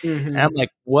everything. Mm-hmm. And I'm like,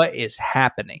 what is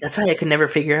happening? That's why I could never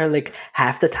figure out. Like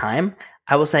half the time,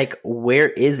 I was like, where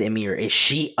is Ymir? Is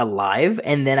she alive?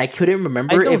 And then I couldn't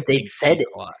remember if they said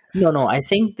no. I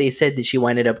think they said that she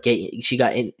winded up she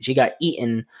got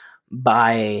eaten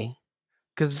by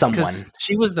someone.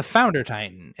 She was the founder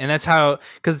Titan, and that's how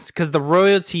because the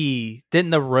royalty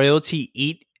didn't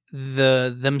eat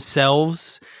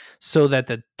themselves. So that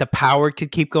the power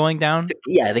could keep going down.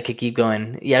 Yeah, they could keep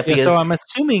going. Yeah, because so I'm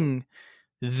assuming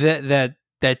that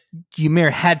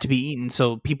Ymir had to be eaten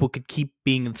so people could keep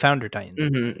being the founder Titan.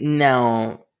 Mm-hmm.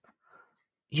 Now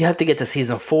you have to get to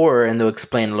season 4 and they'll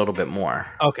explain a little bit more.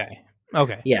 Okay.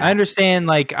 Yeah, I understand.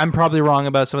 Like I'm probably wrong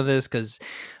about some of this because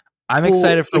I'm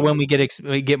excited for when we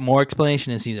get more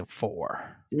explanation in season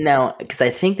 4. Now, because I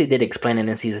think they did explain it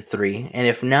in season 3, and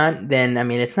if not, then I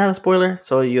mean it's not a spoiler.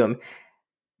 So you.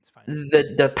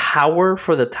 The power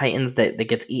for the Titans that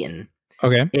gets eaten.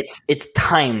 Okay. It's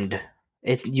timed.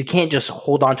 You can't just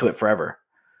hold on to it forever.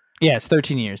 Yeah, it's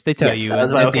 13 years. They tell you.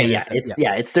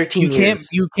 It's 13 years.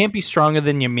 You can't be stronger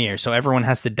than Ymir, so everyone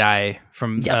has to die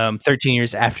from 13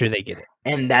 years after they get it.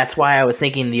 And that's why I was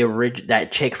thinking that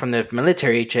chick from the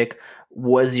military chick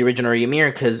was the original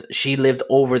Ymir because she lived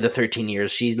over the 13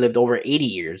 years. She lived over 80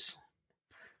 years.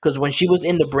 Because when she was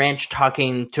in the branch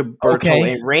talking to Berto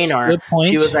and Raynar,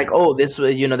 she was like, oh, this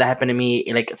was, that happened to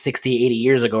me like 60, 80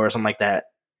 years ago or something like that.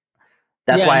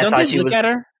 That's why I thought she was. At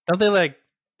her? Don't they like?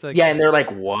 Yeah, and they're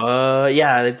like, what?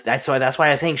 Yeah, that's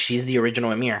why I think she's the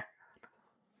original Ymir.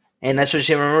 And that's what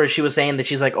she remember. She was saying that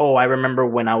she's like, oh, I remember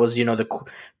when I was, the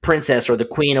princess or the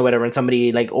queen or whatever, and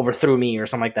somebody like overthrew me or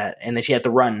something like that, and then she had to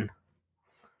run.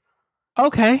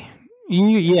 Okay,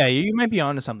 you might be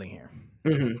onto something here.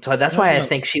 Mm-hmm. So that's why I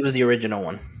think she was the original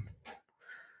one.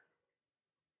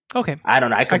 Okay, I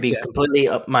don't know. I could be completely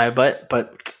up my butt,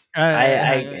 but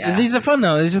these are fun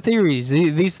though. These are theories.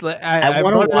 I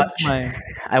want to watch.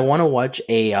 I want to watch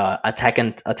a Attack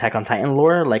on Titan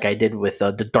lore, like I did with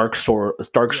the Dark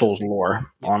Souls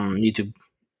lore on YouTube.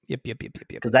 Yep.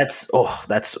 Because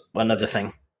that's another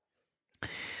thing.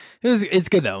 It's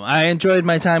good though. I enjoyed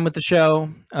my time with the show.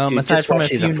 Aside from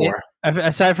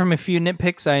a few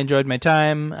nitpicks, I enjoyed my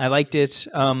time. I liked it.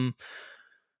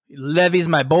 Levi's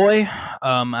my boy.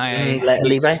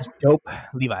 Levi, dope.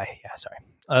 Levi, yeah, sorry.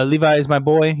 Levi is my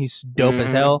boy. He's dope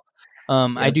as hell.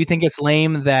 I do think it's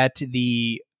lame that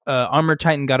the Armored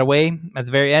Titan got away at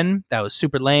the very end. That was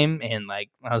super lame, and like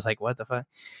I was like, what the fuck?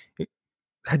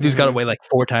 That dude's got away like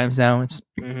 4 times now. It's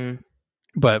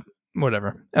but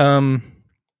whatever.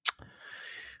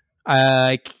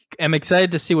 I am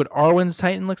excited to see what Arwen's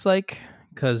Titan looks like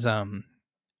because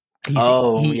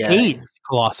he ate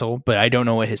Colossal, but I don't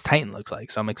know what his Titan looks like.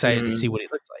 So I'm excited to see what he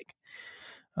looks like.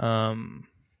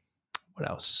 What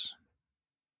else?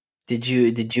 Did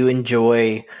you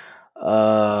enjoy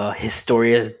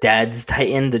Historia's dad's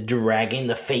Titan, the dragging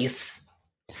the face?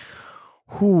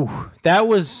 That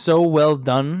was so well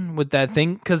done with that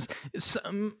thing because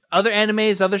some other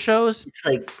animes, other shows, it's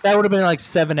like that would have been like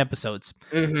 7 episodes.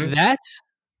 That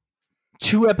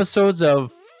 2 episodes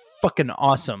of fucking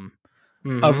awesome.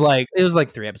 Of like it was like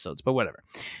 3 episodes, but whatever.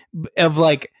 Of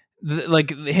like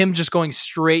him just going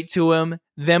straight to him,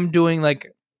 them doing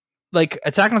like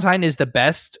Attack on Titan is the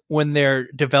best when they're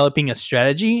developing a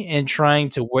strategy and trying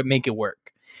to make it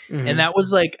work. And that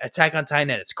was like Attack on Titan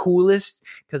at its coolest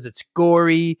because it's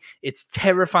gory, it's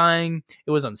terrifying.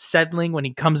 It was unsettling when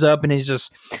he comes up and his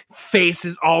just face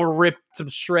is all ripped to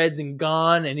shreds and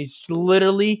gone, and he's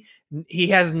literally he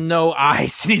has no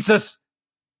eyes. He's just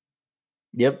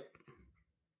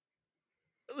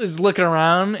is looking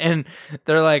around, and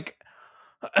they're like.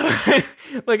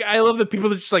 Like I love the people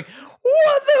that just like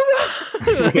what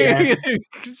the Yeah.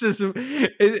 it's just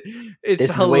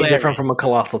it's way different from a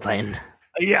Colossal Titan.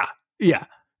 Yeah.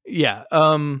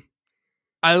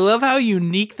 I love how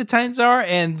unique the Titans are,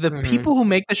 and the people who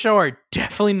make the show are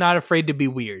definitely not afraid to be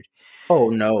weird. Oh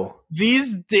no,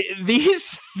 these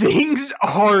things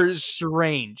are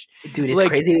strange, dude. It's like,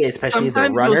 crazy, especially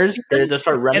the runners. They just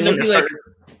start running and like.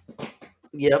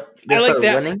 Yep, I like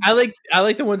that. Running. I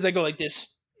like the ones that go like this.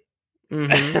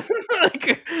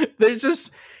 Like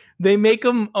they make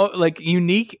them like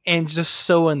unique and just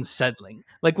so unsettling.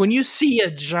 Like when you see a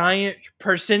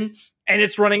person and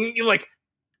it's running, you're like,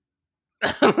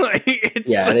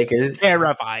 it's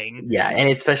terrifying. Yeah, and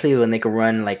especially when they can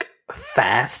run like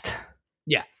fast.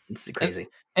 Yeah, it's crazy.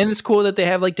 And it's cool that they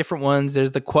have like different ones.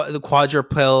 There's the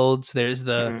quadrupeds. There's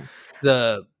the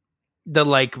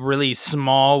like really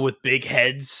small with big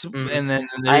heads, and then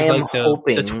there's like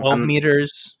the 12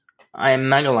 meters. I am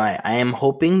not gonna lie. I am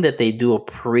hoping that they do a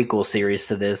prequel series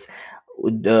to this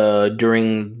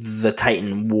during the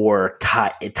Titan War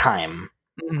time,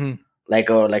 like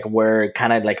where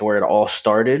it all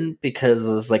started. Because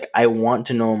it's like I want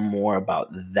to know more about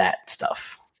that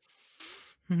stuff.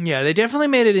 Yeah, they definitely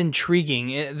made it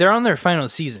intriguing. They're on their final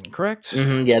season, correct?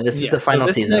 Yeah, this is the final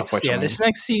season. Unfortunately, this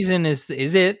next season is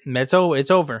it.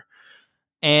 It's over,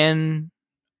 and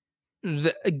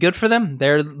good for them.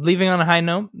 They're leaving on a high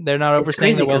note. They're not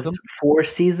overstaying their welcome. 4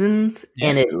 seasons,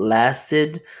 and it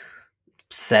lasted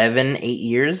 7-8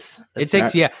 years. It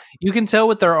takes you can tell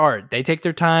with their art. They take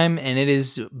their time, and it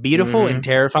is beautiful and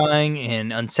terrifying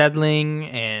and unsettling,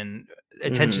 and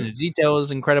attention to detail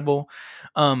is incredible.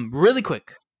 Really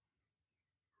quick.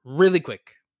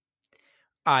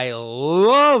 I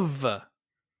love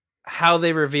how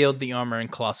they revealed the armor in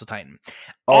Colossal Titan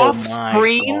off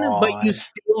screen, but you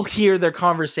still hear their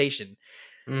conversation.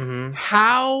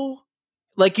 How,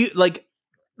 like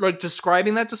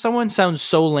describing that to someone sounds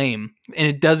so lame, and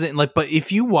it doesn't. Like, but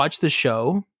if you watch the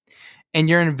show and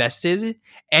you're invested,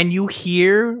 and you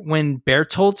hear when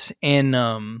Bertolt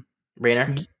and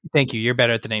Rainer, thank you, you're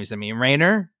better at the names than me.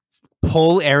 Rainer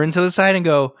pull Eren to the side and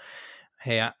go,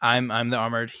 "Hey, I'm the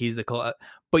armored. He's the."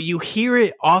 But you hear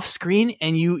it off screen,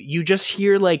 and you just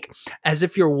hear like as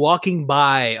if you're walking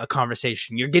by a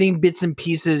conversation. You're getting bits and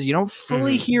pieces. You don't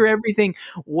fully hear everything.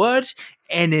 What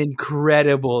an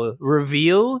incredible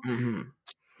reveal!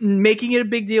 Making it a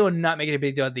big deal and not making it a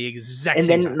big deal at the exact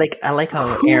same time. Like I like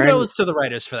how kudos to the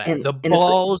writers for that. The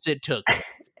balls it took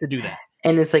to do that.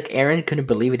 And it's like Eren couldn't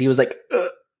believe it. He was like,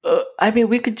 I mean,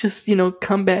 we could just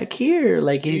come back here.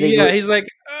 Like he's like.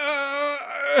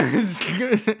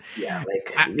 Yeah,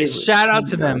 shout out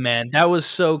to them, man. That was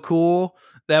so cool.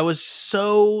 I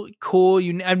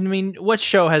mean, what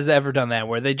show has ever done that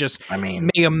where they just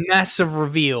make a massive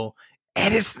reveal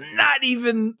and it's not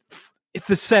even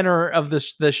the center of the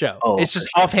show? It's just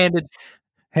offhanded.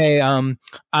 Hey, I'm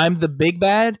the big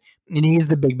bad and he's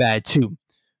the big bad too.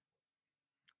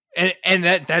 And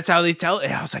that's how they tell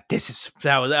it. I was like, that's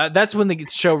when the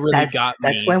show really got me.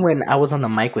 That's when I was on the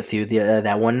mic with you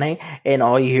that one night, and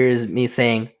all you hear is me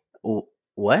saying,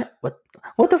 "What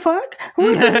the fuck?"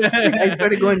 I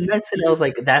started going nuts, and I was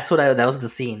like, that was the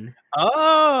scene.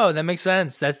 Oh, that makes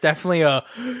sense. That's definitely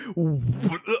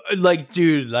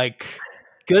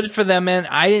good for them, man.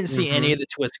 I didn't see any of the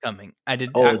twists coming. I did.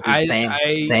 Same.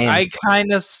 I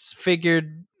kind of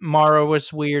figured Mara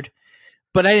was weird,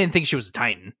 but I didn't think she was a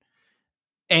Titan.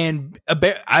 And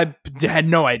I had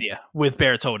no idea with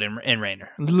Bertolt and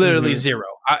Rainer. Literally zero.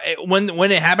 When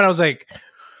it happened, I was like,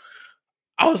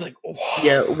 whoa.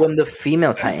 Yeah. When the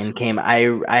female Titan came,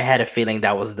 I had a feeling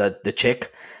that was the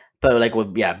chick, but like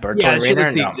with Bertolt and Rainer,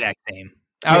 looks the exact same.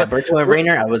 Bertolt and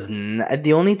Rainer, I was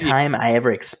the only time I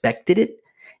ever expected it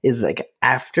is like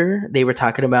after they were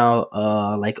talking about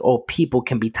people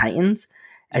can be Titans.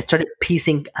 I started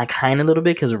piecing kind of a little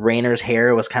bit because Rainer's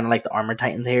hair was kind of like the Armored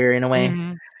Titan's hair in a way.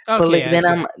 Okay, but like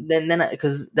then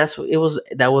because that was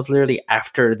literally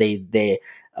after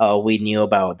we knew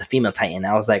about the female Titan.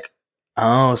 I was like,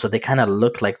 oh, so they kind of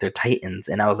look like they're Titans,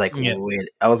 and I was like, wait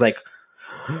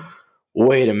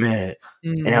a minute,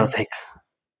 and I was like,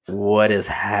 what is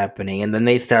happening? And then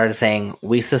they started saying,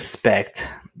 we suspect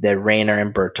that Rainer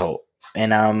and Bertolt.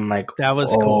 And I'm like, that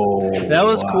was cool. That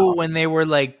was cool when they were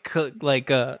like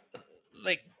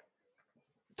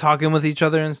talking with each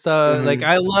other and stuff. Like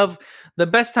I love the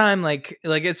best time. Like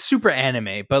it's super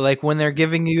anime, but like when they're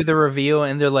giving you the reveal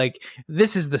and they're like,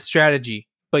 "This is the strategy,"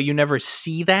 but you never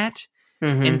see that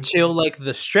until like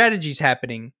the strategy's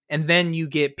happening, and then you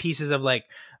get pieces of like,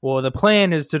 well, the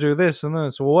plan is to do this and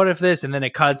this. Well, what if this? And then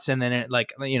it cuts, and then it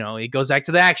like it goes back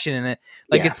to the action, and it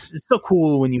like it's so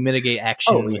cool when you mitigate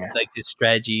action with like this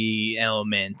strategy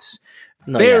elements.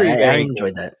 No, I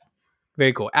enjoyed that.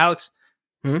 Very cool, Alex.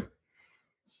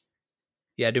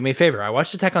 Yeah, do me a favor. I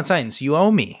watched Attack on Titan, so you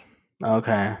owe me.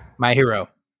 Okay. My Hero.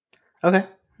 Okay.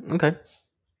 All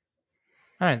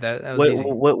right, that was easy.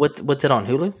 What's it on,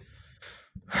 Hulu?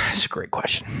 That's a great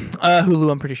question.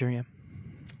 Hulu, I'm pretty sure, yeah.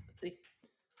 Let's see.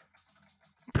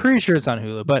 Pretty sure it's on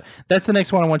Hulu, but that's the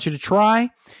next one I want you to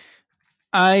try.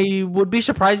 I would be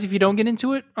surprised if you don't get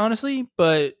into it, honestly,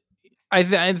 but I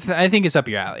think it's up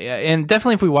your alley. And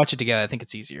definitely if we watch it together, I think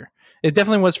it's easier. It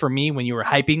definitely was for me when you were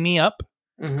hyping me up.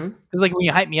 It's like when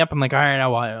you hype me up, I'm like, all right, I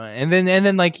want it. And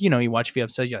then like, you watch a few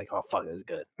episodes, you're like, oh, fuck, this is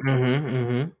good.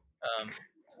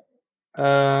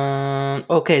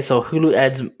 Okay, so Hulu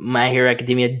adds My Hero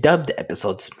Academia dubbed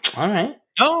episodes. All right.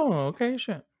 Oh, okay,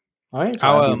 sure. All right. So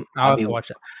I'll have to watch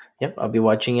that. Yep, I'll be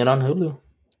watching it on Hulu.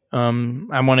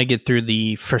 I want to get through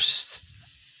the first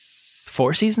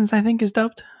 4 seasons. I think is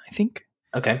dubbed.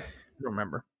 Okay. I don't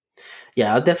remember.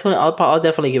 Yeah, I'll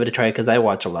definitely give it a try because I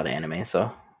watch a lot of anime.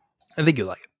 So I think you'll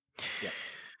like it. Yep.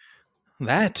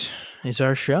 That is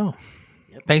our show.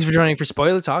 Yep. Thanks for joining for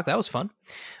Spoiler Talk. That was fun.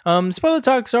 Spoiler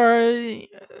Talks are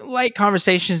light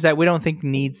conversations that we don't think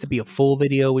needs to be a full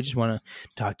video. We just want to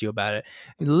talk to you about it.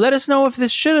 Let us know if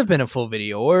this should have been a full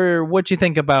video or what you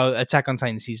think about Attack on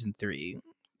Titan Season 3.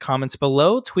 Comments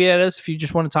below. Tweet at us if you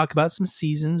just want to talk about some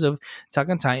seasons of Attack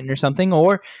on Titan or something.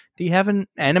 Or do you have an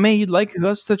anime you'd like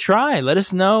us to try? Let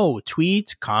us know.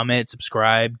 Tweet, comment,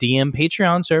 subscribe, DM,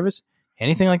 Patreon service,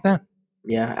 anything like that.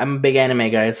 Yeah, I'm a big anime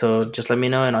guy, so just let me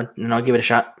know and I'll give it a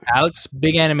shot. Alex,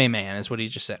 big anime man is what he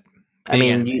just said. I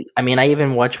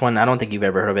even watched one. I don't think you've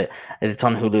ever heard of it. It's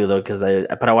on Hulu though, because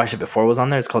I watched it before it was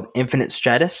on there. It's called Infinite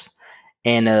Stratus,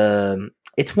 and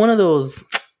it's one of those.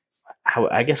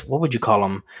 I guess what would you call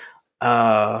them?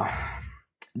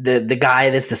 The guy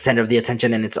that's the center of the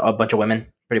attention, and it's a bunch of women,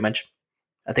 pretty much.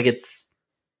 I think it's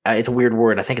a weird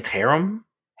word. I think it's harem.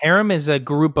 Harem is a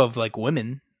group of like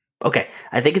women. Okay,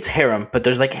 I think it's harem, but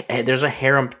there's a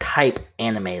harem type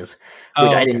animes,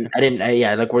 which I didn't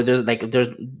where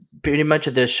there's pretty much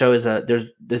of this show is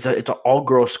it's an all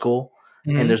girls school,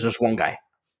 and there's just one guy,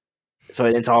 so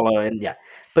it's all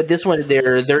but this one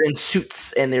they're in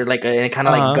suits and they're like kind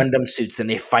of like Gundam suits and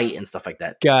they fight and stuff like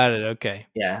that. Got it. Okay.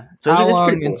 Yeah. So how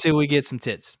long until we get some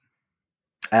tits?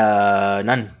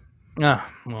 None. Oh,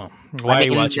 well, why are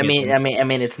you watching? I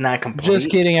mean, it's not complete. Just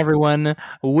kidding, everyone.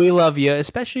 We love you,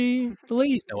 especially the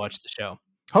ladies that watch the show.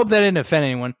 Hope that didn't offend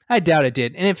anyone. I doubt it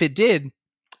did, and if it did,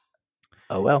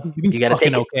 oh well, you gotta take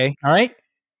it. Okay, all right.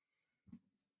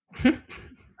 I'm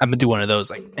gonna do one of those.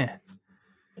 Like,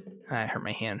 I hurt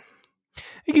my hand.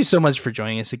 Thank you so much for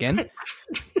joining us again.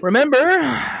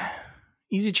 Remember.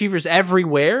 Easy Achievers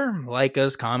everywhere. Like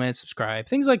us, comment, subscribe,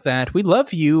 things like that. We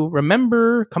love you.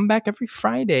 Remember, come back every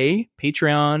Friday.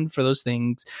 Patreon for those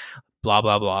things. Blah,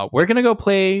 blah, blah. We're going to go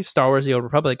play Star Wars The Old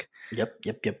Republic. Yep.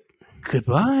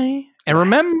 Goodbye. And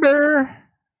remember...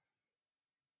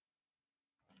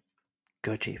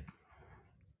 Go, Chief.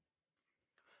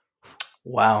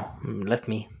 Wow. Left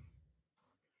me.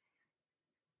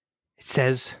 It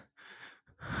says...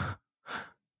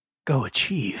 Go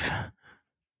achieve.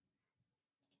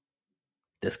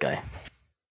 This guy.